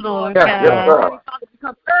 Yes, Lord. Yes,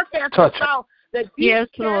 because earth has touch that yes,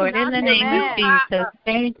 Lord. In the name of Jesus.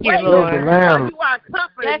 Thank you, Lord. Lord. You are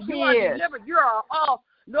comforted. You are delivered. You are all.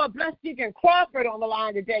 Lord, bless Deacon Crawford on the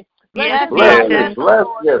line today. Bless his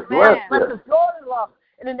daughter-in-law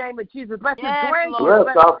in the name of Jesus. Bless his grandkids.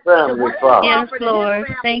 Bless our family, Father. Yes, Lord.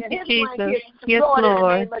 Thank you, Jesus. Yes,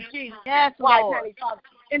 Lord. Yes, Lord.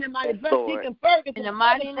 In the mighty Deacon Ferguson. In the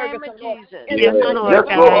mighty name of Jesus. Yes, Lord.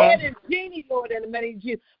 Ed and Jeannie, Lord, in the name of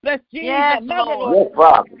Jesus. Bless Jeannie, mother, Lord. Yes,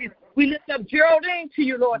 Father. We lift up Geraldine to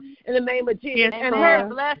you, Lord, in the name of Jesus. Yes, and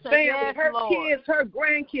Lord. Her family, her kids, her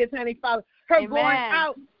grandkids, honey, Father. Her going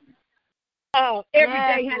out every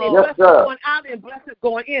day, honey. Bless her going out and bless her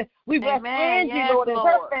going in. We bless Angie, Lord, and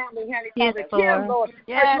her family, honey, Father. Kim, Lord.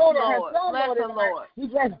 Her daughter, her son, Lord. We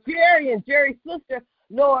bless Jerry and Jerry's sister,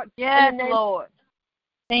 Lord. Yes, Lord.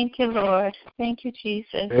 Thank you, Lord. Thank you,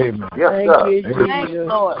 Jesus. Amen. Yes, Thank you, Jesus. Thank you,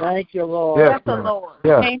 Lord. Thank you, Lord. Yes, Lord.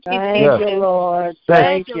 Yes. Thank you, Thank you, Lord.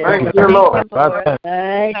 Thank you. Thank you, Lord.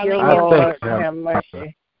 Thank you, I Lord. thank you. Have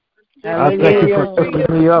mercy. I thank you for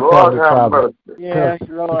picking me up, Lord, Heavenly have Father. mercy. Yes,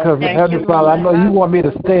 Lord. Because Heavenly Father, I know you want me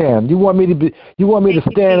to stand. You want me to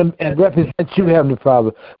stand and represent you, Heavenly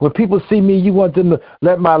Father. When people see me, you want them to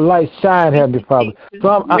let my light shine, Heavenly Father.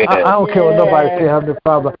 So I don't care what nobody say, Heavenly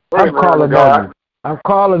Father. I'm calling on you. I'm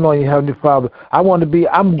calling on you, Heavenly Father. I'm going to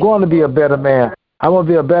be a better man. I want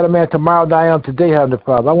to be a better man tomorrow than I am today, Heavenly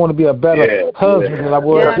Father. I want to be a better husband than I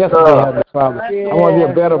was yesterday, Heavenly Father. I want to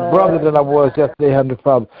be a better brother than I was yesterday, Heavenly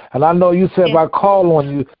Father. And I know you said if I call on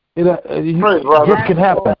you, this can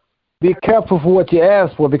happen. Be careful for what you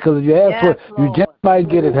ask for, because if you ask for it, you just might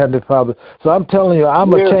get it, Heavenly Father. So I'm telling you,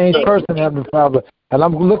 I'm a changed person, Heavenly Father, and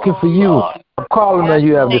I'm looking for you. I'm calling on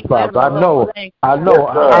you, Heavenly Father. I know.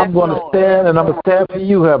 I'm going to stand, and I'm going to stand for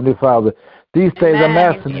you, Heavenly Father. These things I'm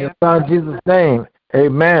asking in your Son Jesus' name.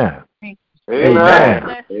 Amen. Amen.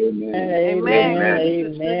 Amen.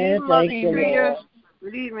 Thank you, Lord.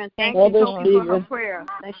 Good evening. Thank you for her prayer.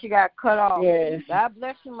 And she got cut off. Yes. God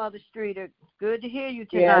bless you, Mother Streeter. Good to hear you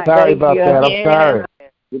tonight. Sorry about that. I'm sorry.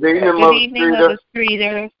 Good evening, Mother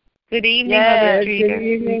Streeter. Good evening, Mother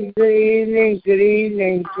Streeter. Good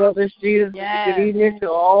evening, Mother Streeter. Good evening to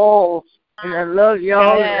all. And I love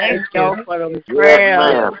y'all. Thank y'all for them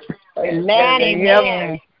prayers.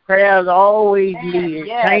 Amen. Prayers always needed.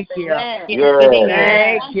 Thank you. Yes.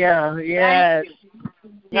 Thank you. Yes.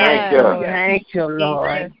 Thank you. Thank you,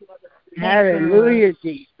 Lord. Hallelujah,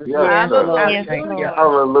 Jesus. Yes, Lord. Thank you.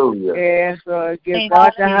 Hallelujah. Yes, Lord. Give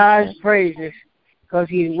God the highest praises, because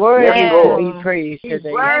He's worthy to be praised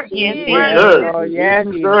today. Yes,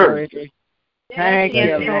 He's worthy. Thank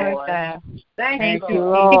you, Lord. Thank you,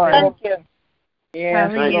 Lord.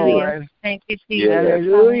 Yes, Lord. Thank you, Jesus.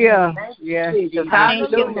 Hallelujah. Yes,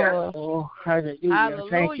 Hallelujah. Oh, hallelujah.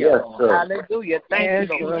 Thank you. Yes, sir. Hallelujah. Thank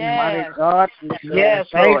you, Lord. Mighty God. Yes,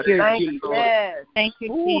 thank you, Jesus. Yes. Thank you,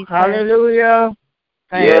 Jesus. Hallelujah.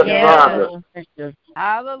 Yes, Father. Thank you.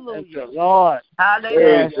 Hallelujah. Thank you, Lord. Hallelujah.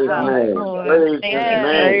 Praise His name. Praise His name.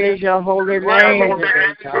 Praise your holy name.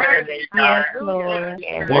 Yes, Lord.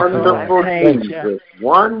 Wonderful Jesus.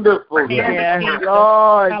 Wonderful Jesus. Yes,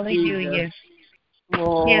 Lord. Hallelujah.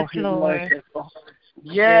 Oh, Yes, Lord.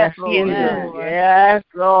 Yes, Lord. Yes,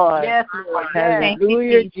 Lord. Yes, Lord.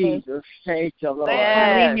 Hallelujah, Jesus. Thank you, Lord.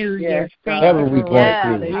 Hallelujah. Whatever we're going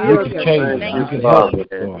through, you can change it. You can help it,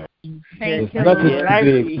 Lord. Thank you, Nothing's Lord.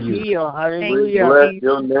 too big for you. Hallelujah. Bless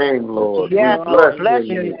your name, Lord. Yes, Bless Bless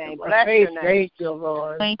your your name. name. Bless your name. Thank you,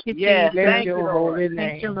 Lord. Thank you, Yes, Jesus. Bless your holy name.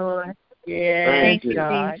 Thank you, Lord. Yes, Thank you.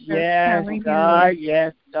 God. Jesus. Yes, Hallelujah. God.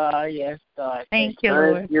 Yes, God. Yes, God. Thank you,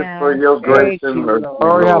 Lord Thank you God. for your grace Thank and you, mercy, Lord.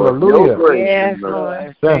 Glory, Lord. hallelujah. Your grace Yes, and mercy.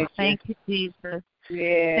 Lord. Yes. Thank you, Jesus.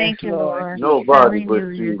 Yes, Thank you, Lord. Nobody but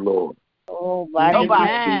Hallelujah. you, Lord. Nobody.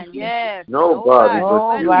 Nobody. Yes. Nobody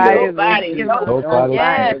but you, Nobody. Lord. Thank you, Lord. Nobody.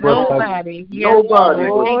 Yes, Nobody. Yes, Nobody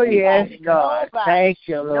Lord. Oh, but you. yes, God. Thank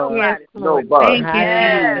you, Lord. Yes, Lord. Nobody. Thank you,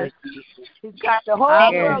 Hallelujah. Jesus. He's got the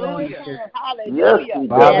whole Yes, world. Jesus. Yes, Hallelujah. he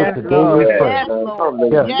Father, does. today we pray. Yes,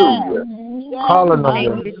 Lord. Hallelujah. Calling on Thank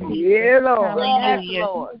your you, name. Jesus. Yeah, Lord. Yes, Hallelujah.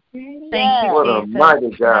 Lord. Thank you, What a Jesus. mighty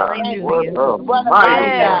God. Hallelujah. What a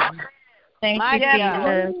mighty Yes. God. Thank My you,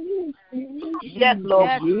 God. Jesus. Yes, Lord.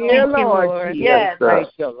 Yeah, Thank you, Lord. Lord. Jesus. Yes. Thank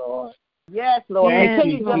you, Lord. Yes, Lord. Yes,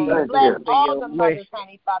 Continue to Lord. bless Thank all you. the mothers,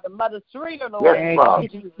 honey, Father. Mother Streeter, Lord. Yes, Father.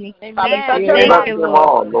 Thank you, Jesus. Amen. Yes. Bless Thank you, them Lord.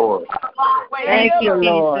 all, Lord. Thank you,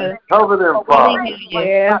 Lord. Cover them, Father. Hallelujah.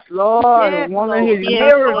 Yes, Lord. Yes, One of Lord. his Yes,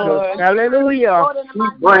 miracles. Lord. Hallelujah.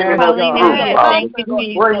 Keep bringing us through, Hallelujah. Father. Thank you, Keep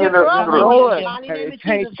Jesus. bringing us through. Lord. Hallelujah.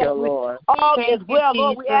 Thank you, Lord. All Thank is you, well,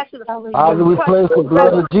 Lord. We Jesus. ask you to Father, we place the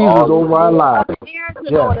blood of Jesus over our lives.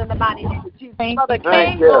 Lord, in the mighty name of Jesus. Thank Mother you, Thank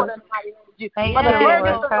King, you. Lord, in the mighty name of Jesus. Thank Mother you,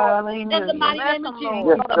 Ferguson, Lord. Lord, in the Hallelujah. mighty name of Jesus.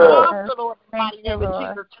 Yes, Mother sir. Foster, Lord, in the Thank mighty you, name of Lord.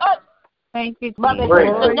 Jesus. Touch Thank you, Mother Jesus. Praise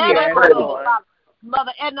Oh, Jeanette, yes, Praise Lord.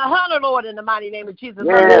 Mother Edna Hunter, Lord, in the mighty name of Jesus.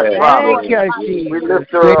 Yes, Mother Father. Thank you, Jesus. We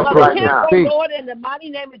lift her up Mother right Kimbo, now. Lord, in the mighty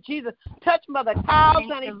name of Jesus. Touch Mother Kyle,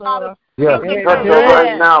 Thank honey, you, Father. Lord. Yes. Touch her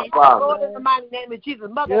right now, Father. Lord, in the mighty name of Jesus.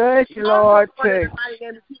 Mother, Yes, Lord. in the mighty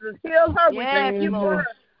name of Jesus. Heal her. We thank you for her.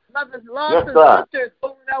 Mother's lost her sister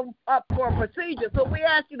going up for a procedure. So we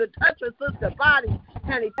ask you to touch her sister's body,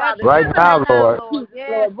 honey, Father. Right now, Lord.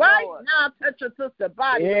 Yes, right now, touch her sister's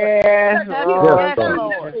body. Yes, Lord. Yes,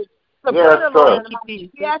 Lord. Yes, sir.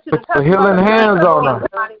 We ask you to Put touch the healing hands on her.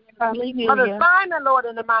 Mother Simon, Lord,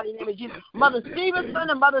 in the mighty name of Jesus. Mother Stevenson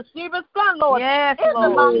and Mother Stevens' son, Lord. Yes, in the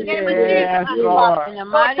mighty name of Yes, Jesus. Lord. In the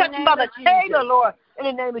mighty name Mother Taylor, Lord, in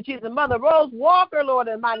the name of Jesus. Mother Rose Walker, Lord,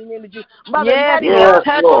 in the mighty name of Jesus. Mother Nettie, Yes,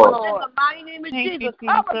 Lord. in the mighty name of Thank Jesus. you,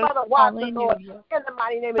 Cover Jesus. Mother Watson, Lord, Hallelujah. in the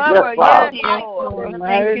mighty name of Yes, Jesus. Father. Yes, Lord. In the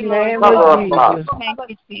Thank mighty you, Lord. name Cover of her, Jesus. Father. Thank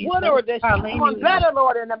you, Jesus. Woodward, that she's doing Hallelujah. better,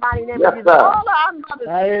 Lord, in the mighty name Yes, of Jesus. sir. All our mothers,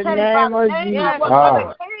 In the Honey, name Father, of name Jesus. our Wow.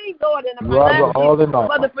 Mother King, Lord, in the You mighty are name of all Jesus. in all.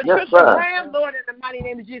 Mother Patricia sir. Graham, Lord, in the mighty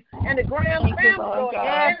name of Jesus. And the Graham Thank you, family, Lord Lord. God.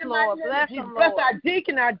 Yes, Lord. Bless them, Bless our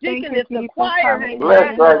deacon. Our deacon you, is the Jesus. choir. Hallelujah.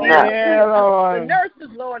 Bless right now. Yeah, The Lord.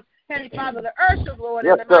 nurses, Lord. Henny Father, the ushers, Lord,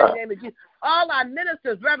 Yes, in the mighty sir. name of Jesus. All our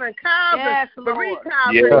ministers, Reverend Kyle, Marie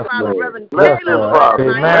Kyle, Yes, Henny Father, Lord. Reverend Bless Taylor, them, Lord, Father. in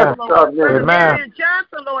the mighty Amen. name of Jesus. Reverend Amen. Marion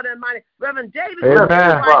Johnson, Lord, in the mighty Reverend David, Amen.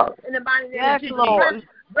 Lord, Christ, in the mighty name of Jesus. Lord.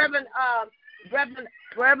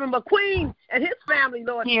 Reverend McQueen and his family,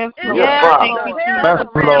 Lord. Yes, In Lord. the Yes, mighty Lord. Lord. Bless them,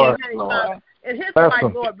 Family, Lord. Henny Father. And his Bless wife,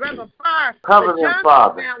 them. Lord, Reverend Fire, Cover the them, Johnson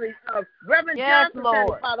Father. family, Reverend Yes, Johnson, Lord.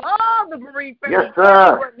 family, Father, all the bereaved families. Yes,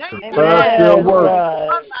 sir. Blood still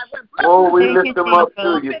works. Oh, we Thank lift you, them up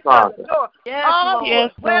Jesus. to you, Father. All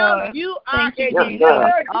Yes, well, Lord. you are Thank you, a Yes, Jesus.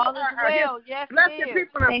 sir. all is well. Yes, bless the people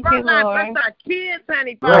in the Thank front you, line. Lord. Bless our kids,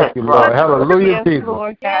 honey, Bless Thank you, Lord. Hallelujah, Yes, Jesus.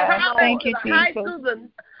 Lord God. Thank you, the high Jesus. schools,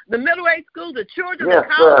 the middle grade schools, the children, Yes,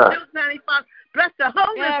 the college sir. students, honey, Father. Bless the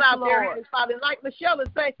homeless Yes, out there, Lord. honey, Father. Like Michelle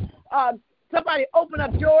would say, somebody open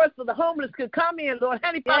up doors so the homeless could come in, Lord.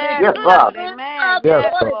 Honey, Father. Yes, Father. Amen.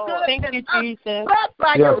 Yes, Lord, Lord. Thank you, Jesus. blessed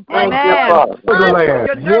by Yes, your Thank grace, you, Amen. Father. Heal the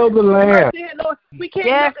land. Heal the land. Lord. We can't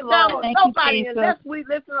Yes, live it down Lord. on Thank you, nobody Jesus. unless we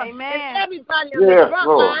lift it up. Amen. And everybody on Yes, the front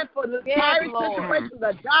Lord. line for the Yes, fire Lord. situation,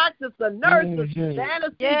 the doctors, the nurses, Mhm. the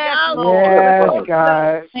anesthesiologists, Yes, Lord. Yes,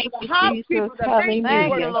 God. Thank the you, housekeepers, Jesus. the maintenance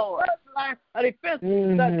Thank workers, you, the Lord. first line of defense, the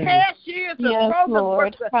Mhm. cashiers, the Yes, program Lord.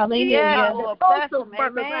 workers, Hallelujah. the postal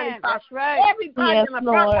workers, Amen. That's right. everybody Yes, in the front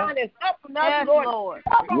Lord. line is helping us, Yes, Lord. Lord.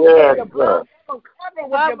 Cover them Yes, with your blood. Cover them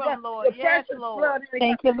with your Cover blood. them, Lord. Your Yes, precious Lord. blood.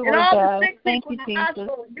 Thank you, And Lord all the God. sick Thank people you, in the Jesus.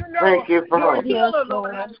 hospital, you know Thank you, you're a Father. healer, Yes,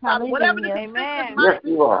 Lord. Lord. Father. Whatever the Hallelujah. sickness Amen. might Yes, be,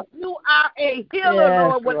 you are. you are a healer, Yes,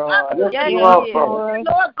 Lord. Whatever Lord. the Yes, Yes, you He are, is. Father. Lord.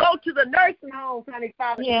 Lord, go to the nursing homes, honey,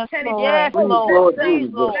 Father. Yes, Honey, Lord. Yes, Please, Lord. Lord Bless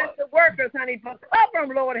Jesus. the workers, honey, Father. Cover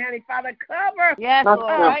them, Lord, honey, Father. Cover. Yes, Touch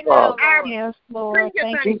Lord. them, Right now, Father. Lord. Yes, Lord. Seniors,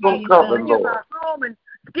 Thank honey, you, Keep them Jesus. covered, seniors Lord. are home and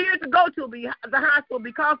scared to go to the hospital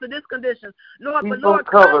because of this condition. Lord, Keep but them Lord,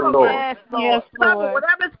 covered, cover, Lord. Yes, Lord. yes, Cover Lord.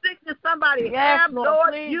 whatever sickness somebody yes, have,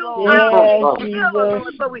 Lord, you are healer,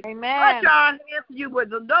 Lord. So we touch our hands to you with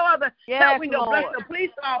no other help. We know bless the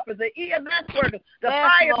police officer, the EMS worker, the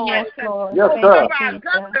fire person. Yes, sir. Our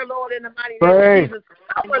governor, Lord, in the mighty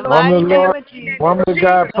name of Jesus. Woman of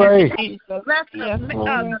God, pray. Bless the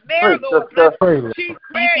mayor, Lord. Bless Chief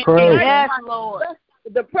Craig. Yes, Lord.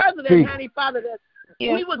 The president, Honey Father, that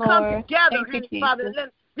we would come together, Honey Father.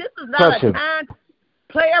 This is not a time to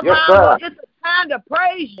play around. It's a time to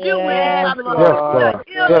praise you, Honey Father.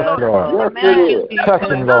 Yes, Lord. Yes, it is. Touch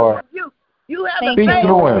him, Lord. You have the faith.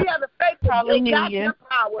 We have the faith that you got your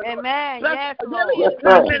power. Amen. Yes, Lord.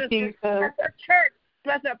 Bless the church.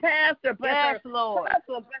 Bless our pastor. Bless our Lord.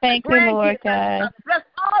 Thank you, Lord God. Bless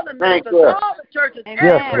all the ministers, all the churches.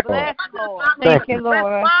 Amen. Bless Lord. Thank you, Lord. Bless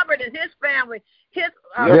Robert and his family. His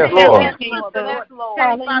yes, Lord. Hallelujah.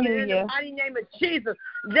 In the mighty name of Jesus.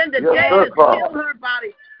 Then the Davis heal her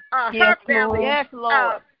body, her family. Yes,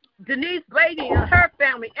 Lord. Denise Brady and her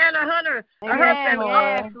family, Anna Hunter and her family.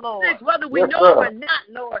 Yes, Lord. Whether we know it or not,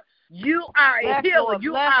 Lord, you are a healer.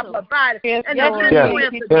 You are a provider. And the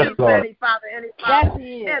Father, and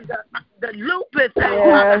the lupus, and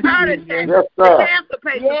the heart attack, the cancer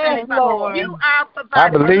patients, Father. You are a provider. I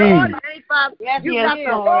believe. Father, you got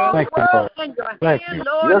the whole world in your hand,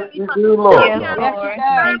 Lord. Yes, you do, Lord. Yes,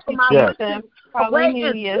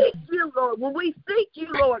 Hallelujah. You, Lord. When we seek you,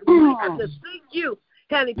 Lord, we have to seek you.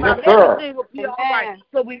 Honey, Father, everything will be all right.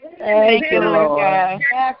 So we thank you, Lord.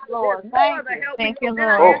 Yes, Lord. Thank you,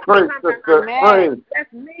 Lord. Oh, praise sister. Praise.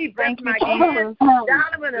 That's me. That's my kids.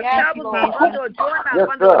 Donovan and Pebbles, my brother Jordan,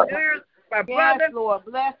 my brother Nurse, my brother. Yes, Lord.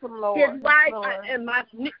 Bless them, Lord. His wife and my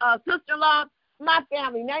sister-in-law, my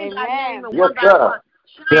family, name by name and yes, one by one.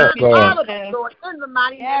 Yes, Lord. All of us, Lord, in the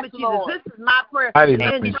mighty name of Jesus. This is my prayer.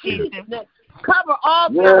 In Jesus' name. Cover all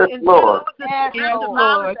yes, Lord. Yes,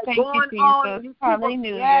 Lord. Thank you, Jesus.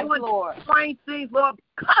 Hallelujah. Yes, Lord. Strange things, Lord.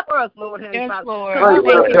 Cover us, Lord. Yes, Lord.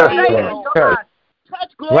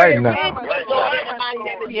 Touch Glory right now.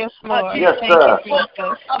 Yes, Lord. Yes, sir.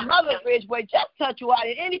 A Mother Ridgeway, just touch you out.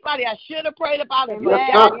 And anybody I should have prayed about it. Yes,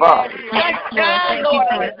 sir. John, Lord.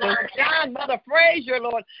 John, Mother Frazier,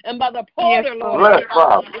 Lord. And Mother Porter, Lord. Bless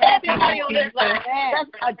Father. Everybody on this line.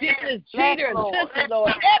 That's Deaconess Jeter and sister,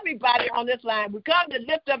 Lord. Everybody on this line. We come to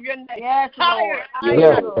lift up your name. Yes, Lord.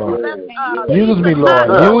 Yes, Lord. Use me, Lord.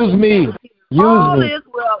 Use me. All is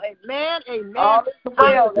well. Amen. Amen. All is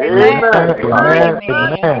well. Amen. Amen.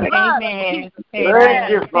 Amen. Thank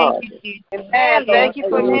you, Father. Amen. Thank you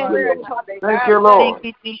for your Thank you, Lord. Thank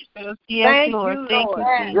you, Jesus. Yes, Lord. Thank you,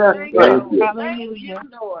 Jesus. Yes, thank you. Hallelujah.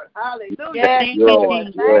 Lord. Hallelujah. Yes, Thank you, Lord.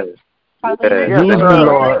 Jesus. Use me,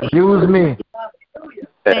 Lord. Use me.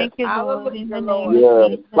 Thank you, Lord. In the name of Yes.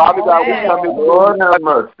 Jesus. Father God, we come to Lord have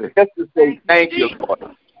mercy. Just to say thank you, Lord.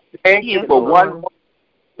 Thank you for one.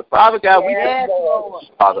 Father God, we thank you,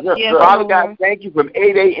 Father. Yes, Father Lord. God, thank you from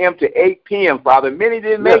 8 a.m. to 8 p.m., Father. Many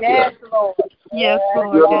didn't make Yes, it. Lord. Yes,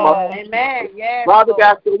 Lord. Amen. Yes, Father Lord.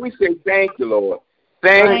 God, so we say thank you, Lord.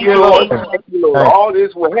 Thank you, you, Lord. Lord. Thank you, Lord. All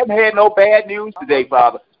this, we haven't had no bad news today,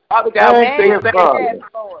 Father. Father God, we say thank you.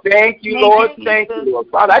 Thank you, Lord. Thank you, Lord.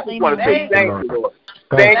 Father, I just want to say thank you, Lord.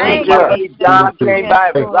 Thank you, my buddy John came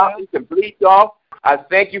by and dropped me some bleach off. I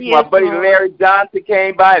thank you for my buddy Larry Johnson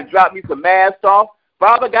came by and dropped me some masks off.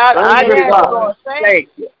 Father God, I just want to thank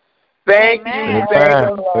you. Thank you,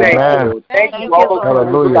 thank you, thank you. Thank you all those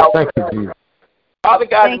Hallelujah. Thank you, Jesus. Father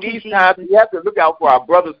God, in these times, we have to look out for our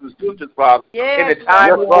brothers and sisters, Father, in the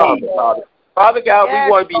time of need, Father. Father God, we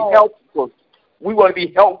want to be helpful. We want to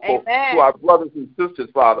be helpful to our brothers and sisters,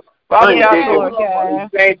 Father. Father God,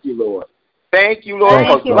 thank you, Lord. Thank you, Lord,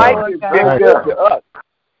 because life has been good to us.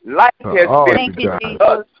 Life has been good to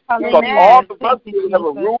us. Because all of us have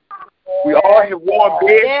a roof. We all have warm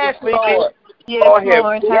beds to sleep in. We all have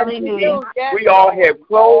food. We all have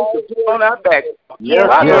clothes to put on our back.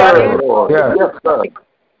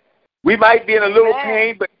 We might be in a little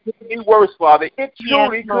pain, but it could be worse, Father. It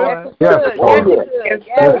truly could.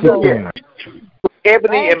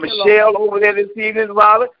 Ebony and Michelle over there this evening,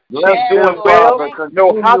 Father. She's doing well.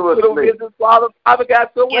 No hospital visits, Father. Father God,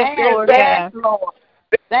 so we're saying thank you, Lord.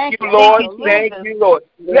 Thank you, Lord. Thank you, Lord.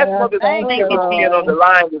 Let Mother Cynthia get on the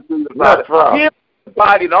line this evening, Father. Heal the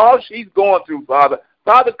body and all she's going through, Father.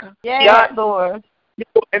 Father God, Lord.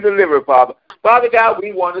 Heal and deliver, Father. Father God,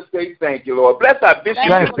 we want to say thank you, Lord. Bless our bishop.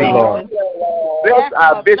 Bless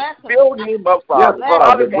our bishop. Build him up, Father.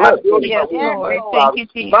 Father God, build him up.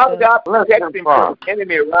 Father God, protect him from the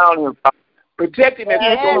enemy around him, Father. Protect him as he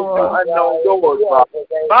goes to unknown doors, Father.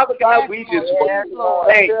 Father God, we just want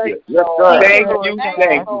to thank you. Thank you.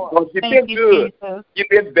 Because you've been good. You've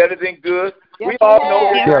been better than good. We all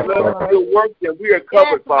know that your blood still works and we are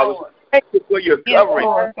covered, Father. Thank you for your covering.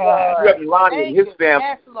 Reverend Lonnie and his family.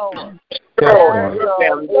 Yes, Lord. Girl, his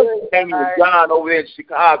family. Tammy and John over there in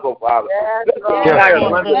Chicago, Father.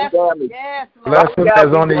 Bless him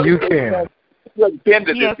as only you can.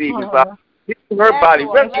 Tender this evening, Father. Her body,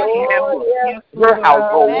 her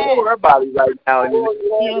household, her body right now. And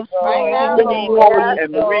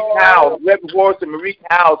Marie Cowles, Reverend Horace and Marie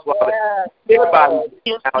Cowles, Father. Their body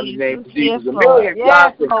now in the name of Jesus. Amelia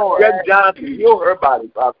Johnson, Reverend Johnson, heal her body,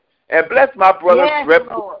 Father. And bless my brother,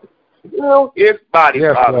 Reverend, heal his body,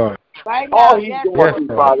 Father. All he's doing,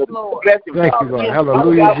 Father. Bless him, Thank you, Lord.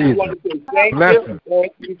 Hallelujah, Jesus. Bless him.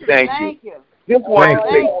 Thank you. Just want to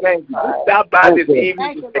say thank you. Stop by this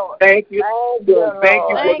evening to say thank you. Thank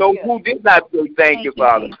you for those who did not say thank you,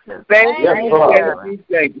 Father. Thank you.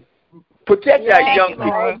 Thank you. Protect our young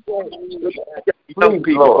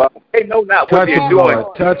people. Father. They know not what they're doing.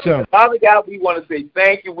 Touch them. Father God, we want to say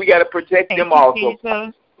thank you. We got to protect them also.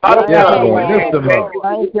 Father God, lift them up.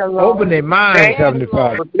 Open their minds, Heavenly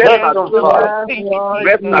Father. Bless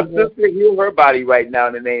my sister, heal her body right now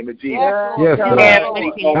in the name of Jesus. Yes, Lord.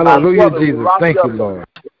 Hallelujah, Jesus. Thank you, Lord.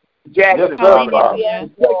 Jackson,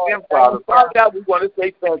 Father God, we want to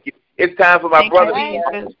say thank you. It's time for my brother.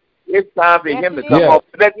 It's time for him to come home.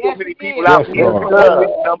 Let so many people out here.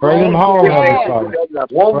 Bring him home, Heavenly Father.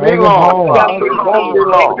 Bring him home.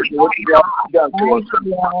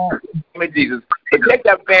 Jesus. Protect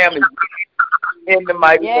our families in the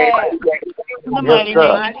mighty name of Jesus. Mighty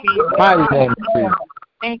name of Jesus.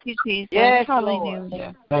 Thank you, Jesus. Yes,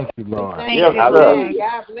 hallelujah. Thank you, Lord. Thank you, Lord.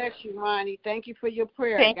 God bless you, Ronnie. Thank you for your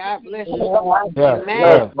prayer. God bless you. Yes, Amen.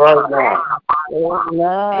 Yes.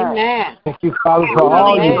 Amen. Thank you, Father, for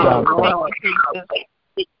all you've done.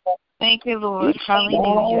 Thank you, Lord.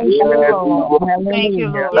 Hallelujah. Thank you,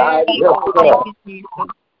 Lord. Thank you, Jesus.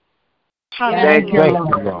 Thank you,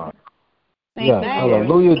 Lord. Yes,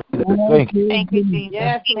 hallelujah. Thank you. Thank you, Jesus.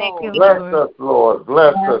 Yes, thank you, Lord. Lord. Bless us, Lord.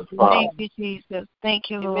 Bless us, Father. Thank you, Jesus. Thank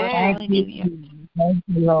you, Lord. Hallelujah. Thank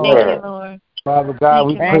you, Lord. Thank you, Lord. Father God,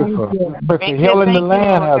 we pray for healing the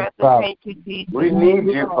land, Heavenly Father. Thank you, Jesus. We need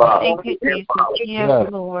you, Father. Thank you, Jesus.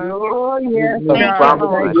 Yes, Lord. Oh, yes, Thank you,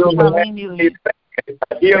 Lord. Hallelujah.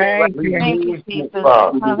 Thank you. Thank you, Jesus.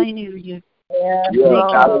 Hallelujah. Thank you,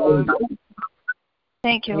 Lord.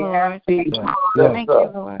 Thank you, Lord. Thank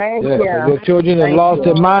you, Lord. Thank you. Your children have lost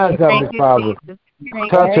their minds, Heavenly Father.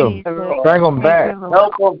 Touch them. Bring them back.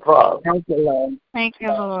 Help them, Father. Thank you, Lord. Thank you,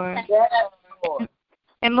 Lord.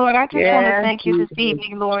 And Lord, I just want to thank you this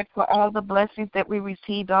evening, Lord, for all the blessings that we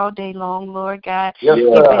received all day long, Lord God. Yes,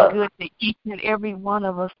 You've been good to each and every one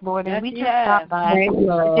of us, Lord. And we just stop by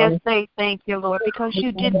to just say thank you, Lord, because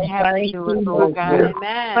you didn't have to do it, Lord God.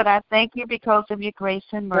 Amen. But I thank you because of your grace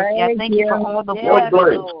and mercy. I thank you for all the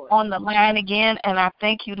voices on the line again. And I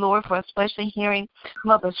thank you, Lord, for especially hearing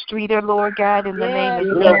Mother Streeter, Lord God, in the name of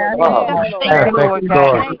Jesus. Thank you, Lord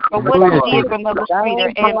God, for what you did for Mother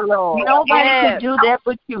Streeter. And nobody could do that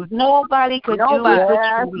but you. Nobody could do it but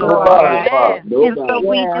you, Lord God. And so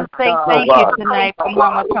we just say thank you tonight for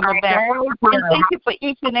Mama coming back. And thank you for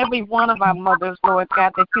each and every one of our mothers, Lord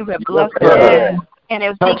God, that you have blessed us. And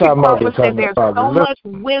as Deacon Crawford said, there's so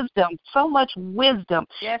much wisdom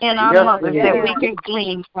in our mothers that we can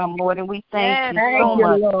glean from, Lord. And we thank you so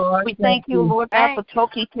much. We thank you, Lord God, for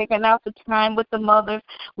Toki taking out the time with the mothers.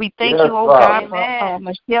 We thank you, oh God, for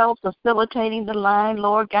Michelle facilitating the line,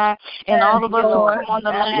 Lord God, and all of us who come on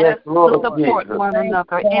the line to support one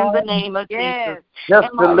another in the name of Jesus. Just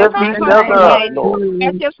to lift each other up, Lord.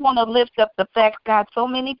 I just want to lift up the fact, God, so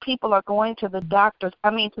many people are going to the doctors,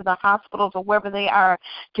 to the hospitals or wherever they are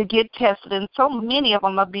to get tested, and so many of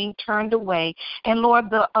them are being turned away. And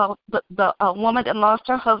Lord, the woman that lost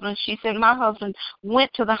her husband, she said, my husband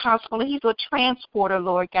went to the hospital. He's a transporter,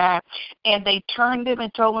 Lord God, and they turned him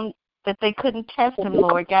and told him that they couldn't test him,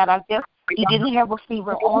 Lord God. I guess he didn't have a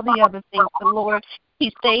fever, all the other things. But Lord,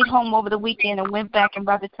 he stayed home over the weekend and went back, and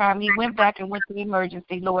by the time he went back and went to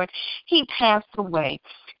emergency, Lord, he passed away.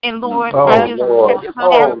 And Lord, I just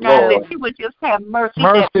ask God that you would just have mercy.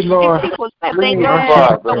 Mercy, Lord. People that they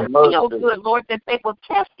don't feel good, Lord, that they will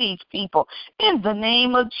test these people in the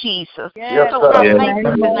name of Jesus. So I thank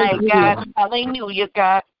you tonight, God. Hallelujah,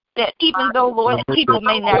 God. That even though, Lord, people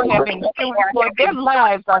may not have insurance, Lord, their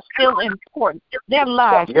lives are still important. Their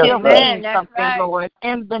lives still mean something, Lord,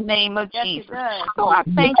 in the name of Jesus. So I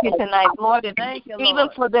thank you tonight, Lord, and even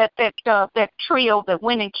for that trio that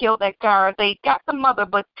went and killed that guard. They got the mother,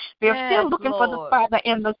 but they're still looking for the father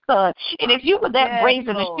and the son. And if you were that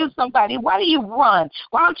brazen to shoot somebody, why do you run?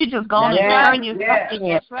 Why don't you just go and turn you something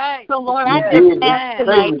in? So, Lord, I just ask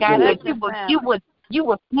tonight, God, that you would you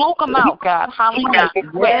will smoke them out, God. Hallelujah.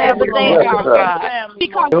 Wherever they are, God.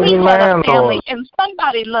 Because he had a family and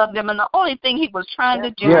somebody loved him, and the only thing he was trying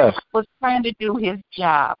to do was trying to do his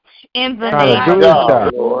job. In the name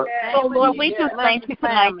of Jesus. So, Lord, we just thank you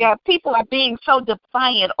tonight, God. People are being so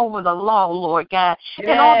defiant over the law, Lord God.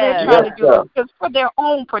 And all they're trying to do is for their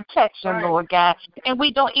own protection, Lord God. And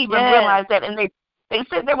we don't even realize that. And they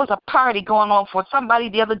said there was a party going on for somebody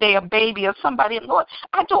the other day, a baby or somebody. Lord,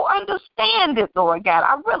 I don't understand it, Lord God.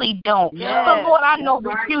 I really don't. But, Lord, I know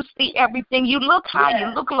that you see everything. You look high,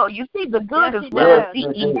 you look low. You see the good as well as the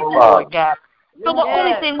evil, Lord God. So the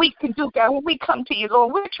only thing we can do, God, when we come to you,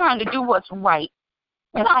 Lord, we're trying to do what's right.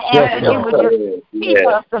 And I ask that you would just keep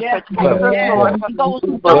us and protect us, Lord, from those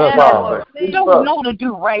who don't know to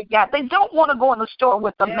do right, God. They don't want to go in the store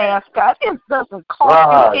with the mask, God. It doesn't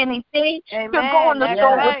cost you anything to go in the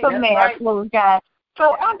store with the mask, Lord God.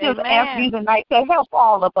 So I'm just asking you tonight to help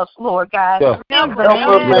all of us, Lord God. Help us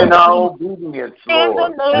in our obedience, Lord. In the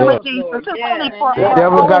name of Jesus. It's only for the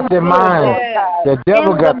devil got their mind. The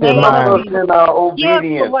devil got their mind. In our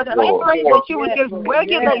obedience, Lord. I pray that you would just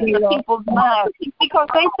regulate the people's minds. Because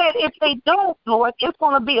they said if they don't, Lord, it's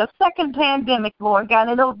going to be a second pandemic, Lord God,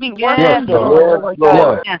 and it'll be worse than this, Lord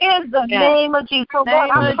God. In the name of Jesus. So, Lord,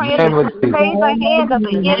 I'm praying that you raise the hand of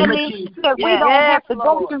the enemy, that we don't have to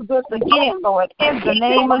go through this again, Lord. In the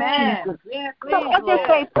name of Jesus. So I just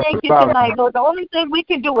say thank you tonight, Lord. The only thing we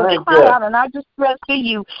can do is cry out and I just press to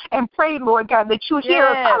you and pray, Lord God, that you hear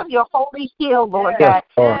us out of your holy hill, Lord God,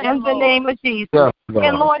 in the name of Jesus.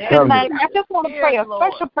 And Lord, tonight, I just want to pray a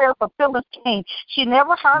special prayer for Phyllis King. She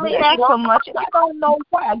never hardly asks for much, and I don't know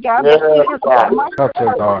why, God, but she just got much.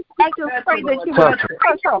 I just pray that you would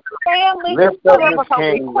touch her family, whatever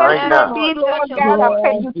her request be, Lord God. I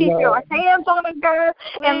pray you keep your hands on her, God.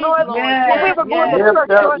 And Lord, when we were going to church,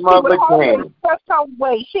 Lord, she would always press her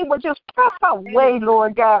way. She would just press her way,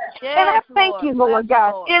 Lord God. And I thank you, Lord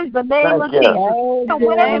God, in the name of Jesus. So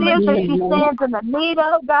whatever it is that she stands in the need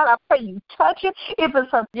of, God, I pray you touch it. If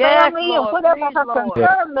it's her family or whatever her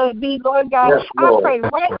concern may be, Lord God, I pray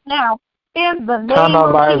right now in the name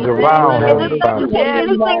of Jesus. And it's not to take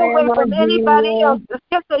anything away from anybody else. It's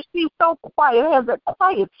just that she's so quiet, has a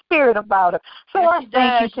quiet spirit about her. So I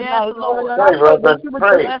thank you tonight, Lord. And I pray that you would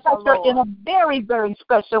just touch her in a very, very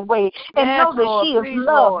special way and know that she is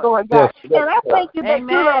loved, Lord God. And I thank you that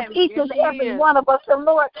you love each and every one of us. And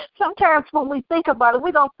Lord, sometimes when we think about it,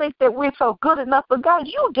 we don't think that we're so good enough. But God,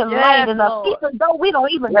 you delight in us, even though we don't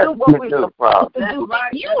even do what we're supposed to do.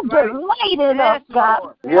 You delight in us,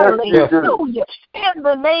 God. Hallelujah. In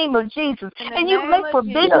the name of Jesus. And you make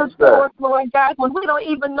provisions for us, Lord God, when we don't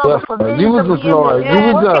even know the provisions of the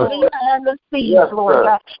enemy. Behind the scenes, Lord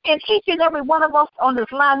God. And each and every one of us on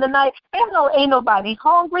this line tonight, ain't nobody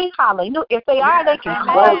hungry. Hallelujah. If they are, they can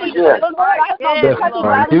call me. But Lord, I know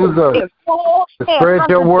everybody is full. Spread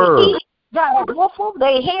your word. Got a roof over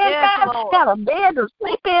their head, God. Got a bed to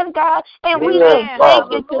sleep in, God. And we say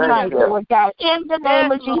thank you tonight, Lord God, in the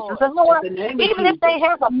name of Jesus. And Lord, even if they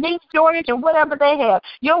have a meat shortage or whatever they have,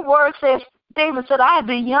 your word says, David said, I have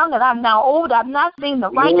been young and I'm now old. I've not seen the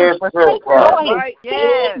righteous forsaken, nor his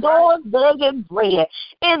seed doors begging bread.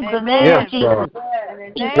 In the name of Jesus.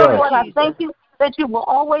 And so, Lord, I thank you that you will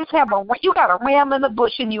always have you got a ram in the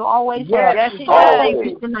bush and you always have. Thank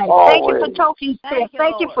you tonight. Thank you for Toki's prayer.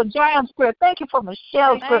 Thank you for John's prayer. Thank you for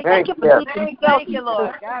Michelle's prayer. Thank you for Deacon Kelsey's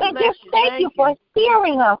prayer. And just thank you for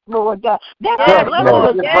hearing us, Lord God. That's a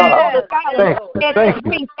blessing that God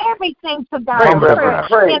brings everything to God in prayer.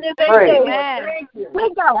 And if they say,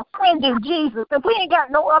 we got a friend in Jesus. If we ain't got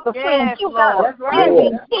no other friends, you got a friend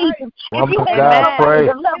in Jesus. If you ain't got nobody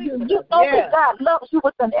to love you, you know that God loves you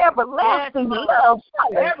with an everlasting love.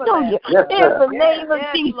 Hallelujah. In the name of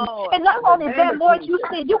Jesus. And not only that, Lord, you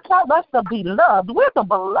said you called us to be loved. We're the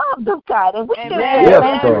beloved of God. And we just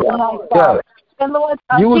thank you tonight, God. And Lord,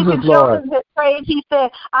 Deacon Jones had prayed. He said,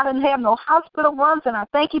 I didn't have no hospital runs, and I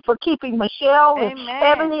thank you for keeping Michelle and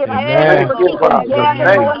Ebony, and I thank you for keeping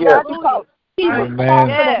Gavin, Lord God, because he was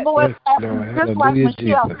confident, Lord, just like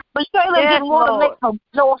Michelle. Michelle didn't want to make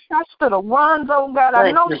no hospital runs, oh God.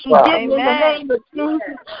 I know she didn't in the name of Jesus.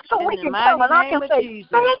 So we can come and I can say,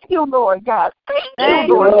 thank you, Lord God. Thank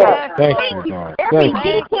you, Lord God. Thank you. Every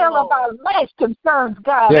detail of our life concerns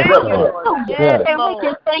God. And we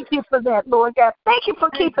can thank you for that, Lord God. Thank you for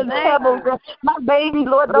keeping Pebbles and my baby,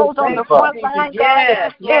 Lord, those on the front line,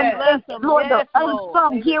 God. And Lord, the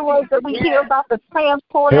unsung heroes that we hear about, the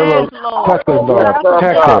transporters. Protect her, Lord.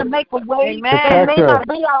 Protect her. Make a way. They may not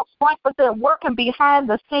be out front, but they're working behind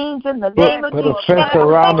the scenes in the name of Jesus. Put a fence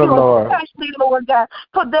around her, Lord. Especially, Lord God,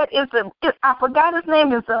 for that is I forgot his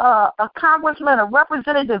name, is a congressman, a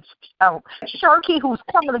representative, Shirky, who's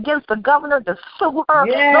coming against the governor to sue her. Lord,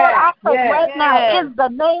 I pray right now in the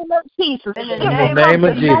name of Jesus. In the name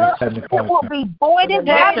of Jesus. It will be voided.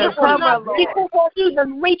 People won't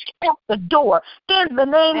even reach out the door in the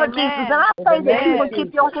name of Jesus. And I pray that you will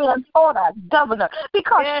keep your hands on our governor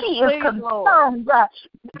because she is concerned. I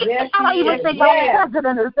don't even think our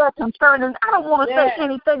president is that concerned, and I don't want to say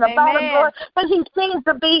anything about him, Lord, but he seems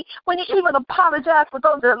to be. When he even apologized for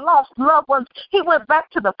those that lost loved ones, he went back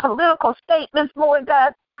to the political statements, Lord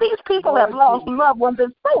God. These people have lost loved ones,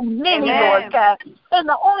 and so many, Lord God. And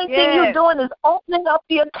the only thing you're doing is opening up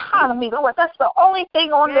the economy, Lord. That's the only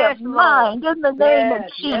thing on their mind in the name of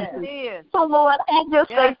Jesus. So, Lord, I just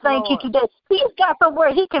say thank you today. He's got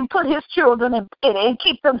somewhere he can put his children in and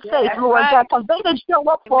keep them safe, Lord God, because they didn't show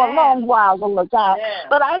up for a long while, Lord God.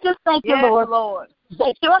 But I just thank you, Lord.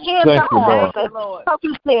 That your hands are on us. Because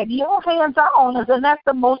you said your hands are on us, and that's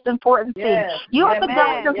the most important thing. You are the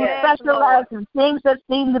doctors who specialize in things that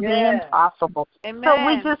seem to be impossible. So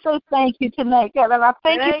we just say thank you tonight, God. And I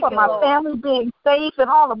thank you for my family being safe and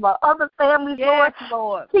all of my other families, Lord.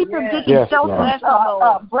 Keeping Dickie Joseph's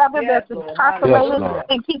brother that's incarcerated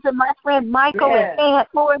and keeping my friend Michael and Aunt,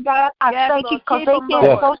 Lord God. I thank you because they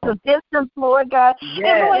can't social distance, Lord God. And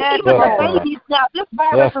Lord, even the babies now, this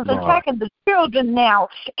virus is attacking the children now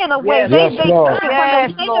in a way. They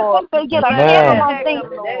get a handle on things.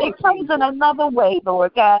 It comes in another way,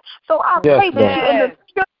 Lord God. So I pray that you in the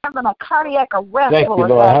having a cardiac arrest, thank Lord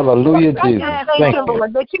you, Lord. God. Hallelujah, Jesus. Thank you,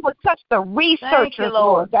 Lord, that you would touch the researchers,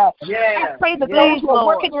 Lord God. I pray that those who are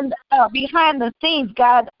working in behind the scenes,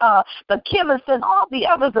 God, the chemists and all the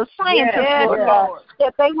others, the scientists, Lord God,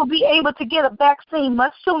 that they will be able to get a vaccine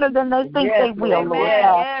much sooner than they think they will, Lord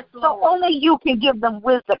God. So only you can give them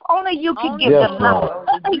wisdom. Only you can give them knowledge.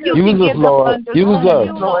 Only you can give them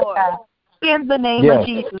understanding, Lord God. In the name of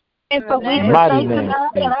Jesus. And so we just thank you now,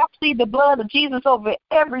 and I plead the blood of Jesus over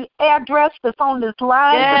every address that's on this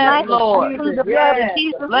line tonight. I plead the blood of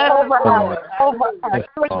Jesus over our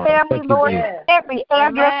church family, Lord. Every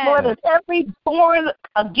address, Lord, and every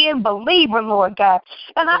born-again believer, Lord God.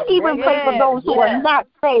 And I even pray for those who are not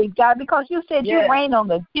saved, God, because you said you reign on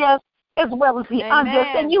the just as well as the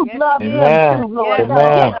unjust, and you love them too, Lord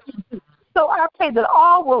God. So I pray that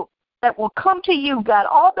all that will come to you, God,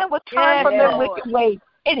 all that will turn from their wicked ways,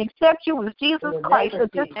 and accept you as Jesus Christ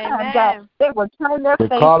at this time, God. They will turn their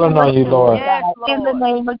face calling on you, Lord. In the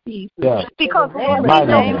name of Jesus. Because, Lord, we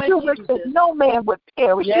know that you wish that no man would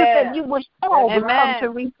perish. You said you wish all would come to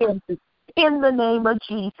repentance. In the name of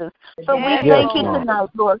Jesus. So we thank you tonight,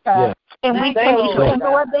 Lord God. And we praise you. And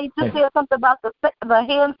Lord, they just said something about the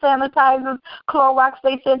hand sanitizers, Clorox.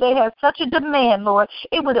 They said they had such a demand, Lord.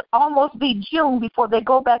 It would almost be June before they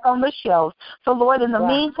go back on the shelves. So, Lord, in the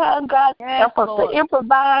meantime, God, help us to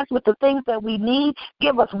improvise with the things that we need.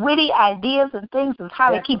 Give us witty ideas and things of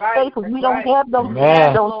how to keep safe when we don't have those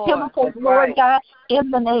chemicals, Lord God, in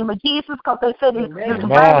the name of Jesus, because they said this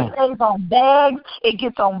virus stays on bags, it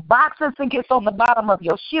gets on boxes, it gets on the bottom of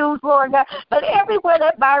your shoes, Lord God. But everywhere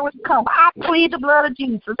that virus comes, I plead the blood of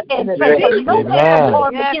Jesus and say that no man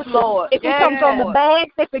if it comes on the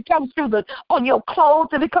bags, if it comes on your clothes,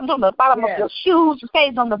 if it comes on the bottom of your shoes, it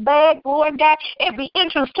stays on the bag, Lord God. Every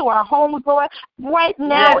entrance to our homes, Lord, right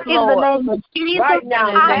now in the name of Jesus,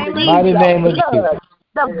 I plead the blood.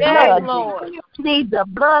 The blood, Lord. Please, the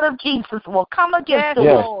blood of Jesus will come against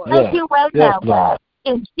it. Thank you right now, God.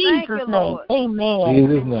 In Jesus' name,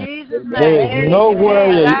 amen. Jesus' name. There is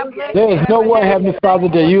nowhere, Heavenly Father,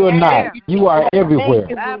 that you are not. You are everywhere.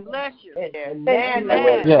 God bless you. Amen.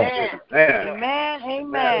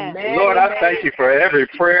 Lord, I thank you for every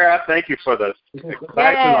prayer. I thank you for the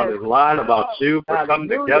excitement on this line about you, for coming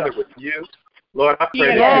together with you. Lord, I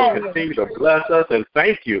pray that you continue to bless us, and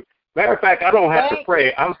thank you. Matter of fact, I don't have to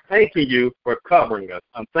pray. I'm thanking you for covering us.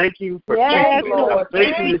 I'm thanking you for keeping us. I'm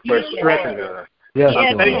thanking you for strengthening us.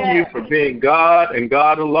 I thank you for being God and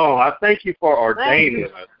God alone. I thank you for ordaining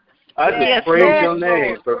us. I just praise your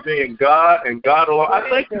name for being God and God alone. I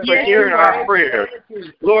thank you for hearing our prayers.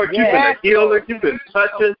 Lord, you've been a healer. You've been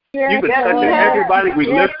touching. You've been touching everybody we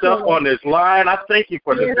lift up on this line. I thank you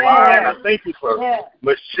for this line. I thank you for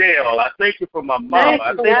Michelle. I thank you for my mom.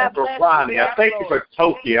 I thank you for Ronnie. I thank you for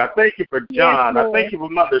Toki. I thank you for John. I thank you for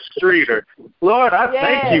Mother Streeter. Lord, I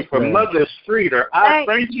thank you for Mother Streeter. I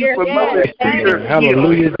thank you for Mother Streeter's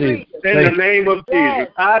healing. In the name of Jesus.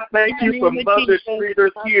 I thank you for Mother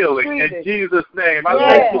Streeter's healing. healing in Jesus' name. I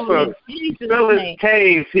thank you for Phyllis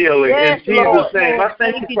Kane's healing in Jesus' name. I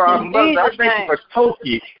thank you for our mother. I thank you for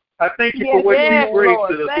Toki. I thank you for what she brings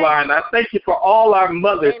to this line. I thank you for all our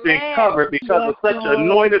mothers being covered because of such an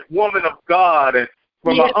anointed woman of God, and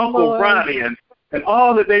for my Uncle Ronnie and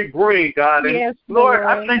all that they bring, God. And Lord,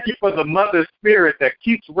 I thank you for the mother spirit that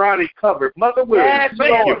keeps Ronnie covered. Mother Williams,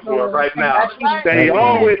 thank you for it right now. They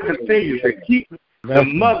always continue to keep the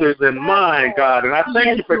mothers in mind, God. And I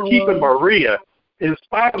thank you for keeping Maria. In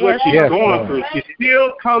spite of what she's going through, she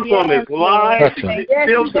still comes on this line. She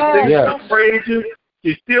still continues to praise you.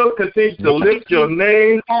 She still continues to lift your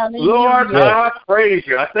name. Lord, I praise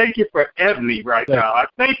you. I thank you for Ebony right now. I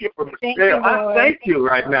thank you for Michelle. I thank you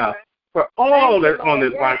right now for all that's on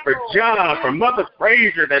this line, for John, for Mother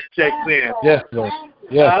Frazier that checks in. Yes, Lord.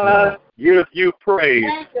 Yes, Lord. Give you praise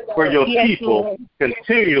for your people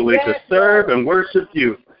continually to serve and worship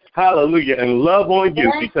you. Hallelujah. And love on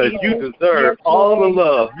you because you deserve all the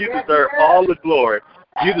love. You deserve all the glory.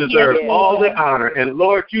 You deserve all the honor. And,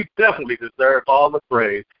 Lord, you definitely deserve all the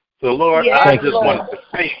praise. So, Lord, I just want to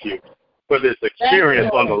thank you for this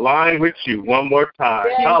experience on the line with you one more time.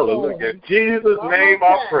 Hallelujah. In Jesus' name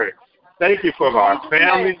I pray. Thank you for our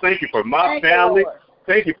family. Thank you for my family.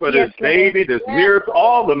 Thank you for this baby, this miracle,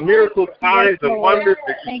 all the miracle signs and wonders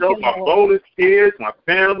that you show my bonus kids, my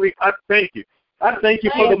family. I thank you. I thank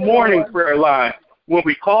you for the morning prayer line when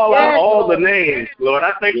we call out all the names, Lord.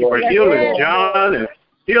 I thank you for healing John and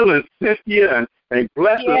healing Cynthia and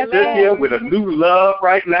blessing Cynthia with a new love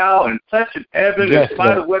right now and touching Evan in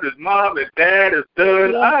spite of what his mom and dad has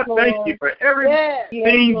done. I thank you for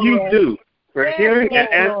everything you do, for hearing and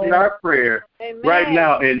answering our prayer right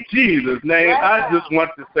now. In Jesus' name, I just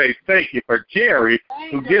want to say thank you for Jerry,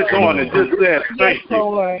 who gets on and just says thank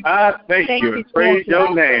you. I thank you and praise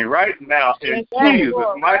your name right now. In Jesus'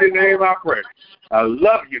 mighty name I pray. I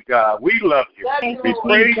love you, God. We love you. We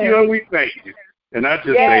praise you and we thank you. And I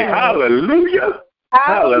just say hallelujah,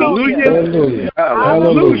 hallelujah,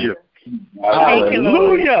 hallelujah.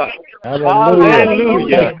 Hallelujah.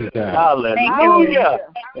 Hallelujah. Hallelujah.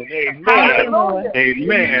 Amen.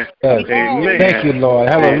 Amen. Amen. Thank you, Lord.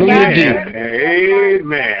 Hallelujah.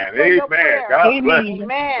 Amen. Amen. God bless you.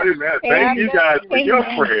 Amen. Thank you guys for your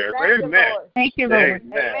prayers. Amen. Thank you, Lord.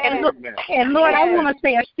 And Lord, I want to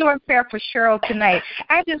say a short prayer for Cheryl tonight.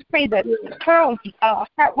 I just pray that Cheryl's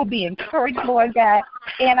heart will be encouraged, Lord God.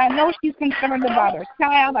 And I know she's concerned about her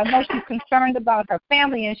child. I know she's concerned about her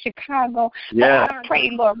family in Chicago. Yeah. I pray,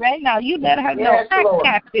 Lord, right now, you let her know I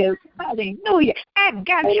got this. Hallelujah. I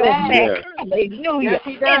got your back. Hallelujah.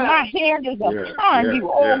 And my hand is upon you,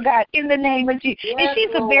 oh God, in the name of Jesus. And she's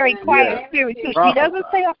a very quiet spirit, too. She doesn't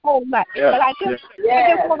say a whole lot. But I just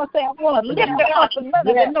want to say, I want to lift her up and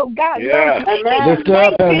let her know God loves her. Lift her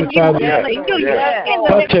up, hallelujah.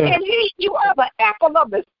 And you are the apple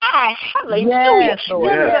of his eye. Hallelujah.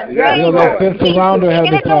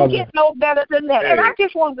 And it don't get no better than that. And I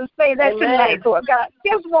just wanted to say that tonight, Lord God.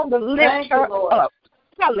 Just want to lift her up.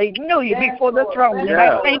 Hallelujah, before the throne. And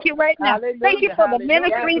I thank you right now. Thank you for the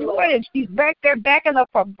ministry, Lord. And she's back there backing up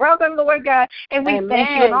her brother, Lord God. And we thank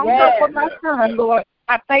you. And also for my son, Lord.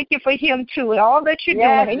 I thank you for him, too, and all that you're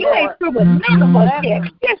doing. And you ain't through with none of us yet.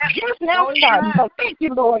 Just now starting. So thank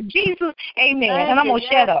you, Lord Jesus. Amen. And I'm going to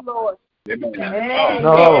shut up. Amen.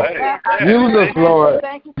 No, use us, Lord.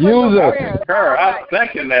 Use us. I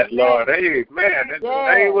second that, Lord. Amen. In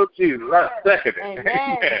the name of Jesus, I second it.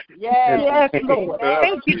 Amen. Yes, Lord.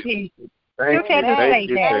 Thank you, Jesus. Thank you,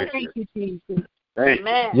 Thank you, Jesus. Thank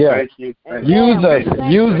you. Thank you. Use us.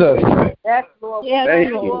 Use us. Yes, Lord. Yes, Thank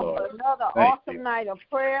you, Lord, for another awesome night of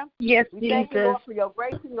prayer. Yes, we thank you, Lord, for your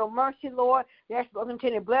grace and your mercy, Lord. Yes, Lord,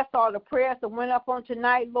 continue to bless all the prayers that went up on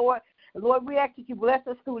tonight, Lord. Lord, we ask that you bless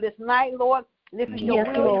us through this night, Lord. And if it's your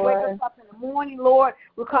will, wake us up in the morning, Lord.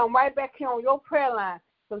 We'll come right back here on your prayer line.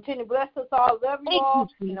 Continue to bless us all. Love you all.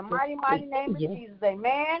 In the mighty, mighty name of Jesus.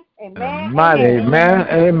 Amen. Amen. Mighty, amen.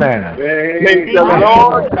 Amen. May the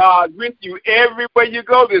Lord God with you everywhere you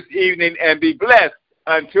go this evening and be blessed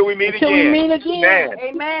until we meet again. Amen.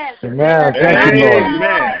 Amen. Thank you, Lord.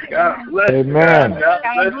 Amen. God bless you. Amen. God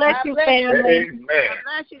bless you, family. Amen.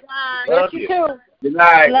 Bless you, guys. Bless you, too. Good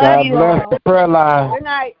night. God bless the prayer line. Good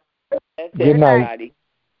night. Good night.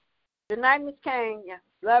 Good night, Miss Kane.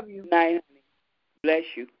 Love you. Good night. Bless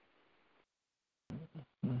you.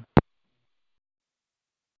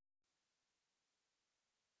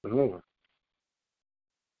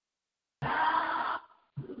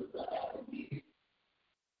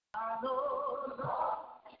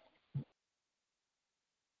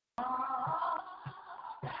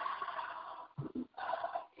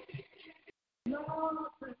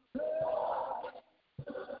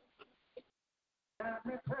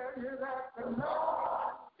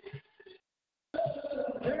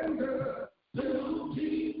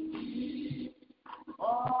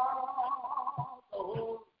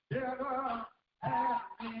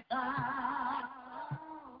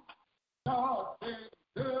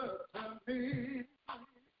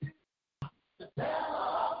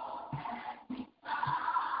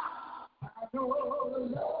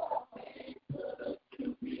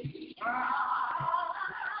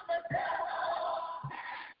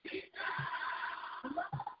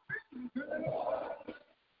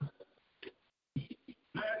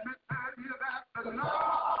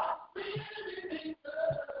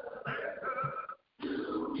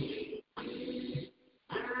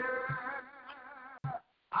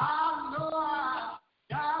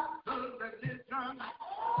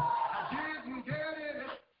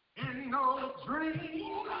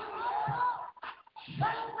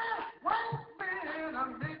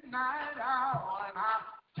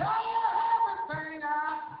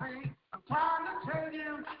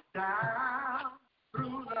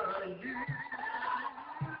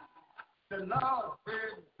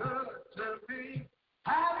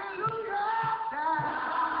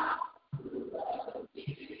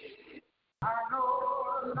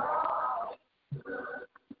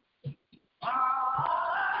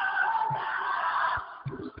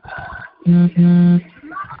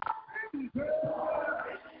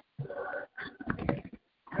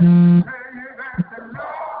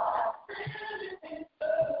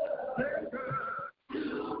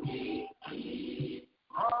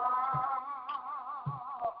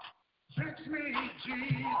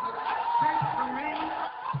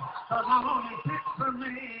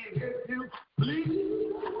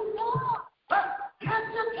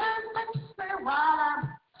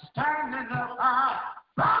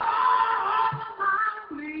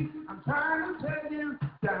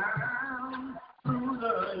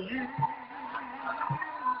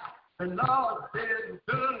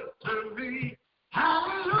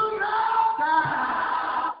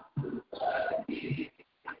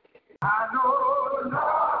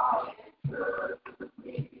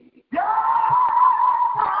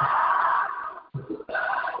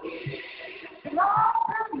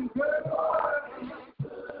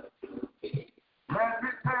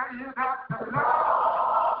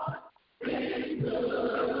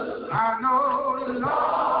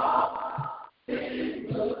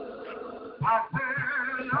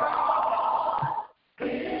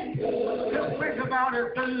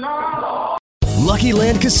 Lucky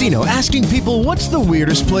Land Casino, asking people, what's the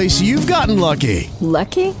weirdest place you've gotten lucky?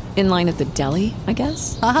 Lucky? In line at the deli, I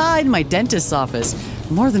guess? Aha, in my dentist's office.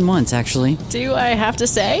 More than once, actually. Do I have to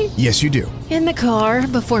say? Yes, you do. In the car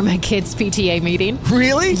before my kids' PTA meeting.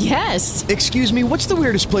 Really? Yes. Excuse me, what's the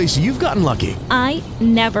weirdest place you've gotten lucky? I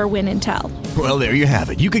never win and tell. Well, there you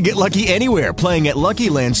have it. You can get lucky anywhere, playing at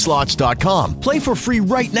LuckyLandSlots.com. Play for free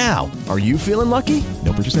right now. Are you feeling lucky?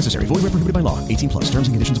 No purchase necessary. Void where prohibited by law. 18+. Terms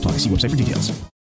and conditions apply. See website for details.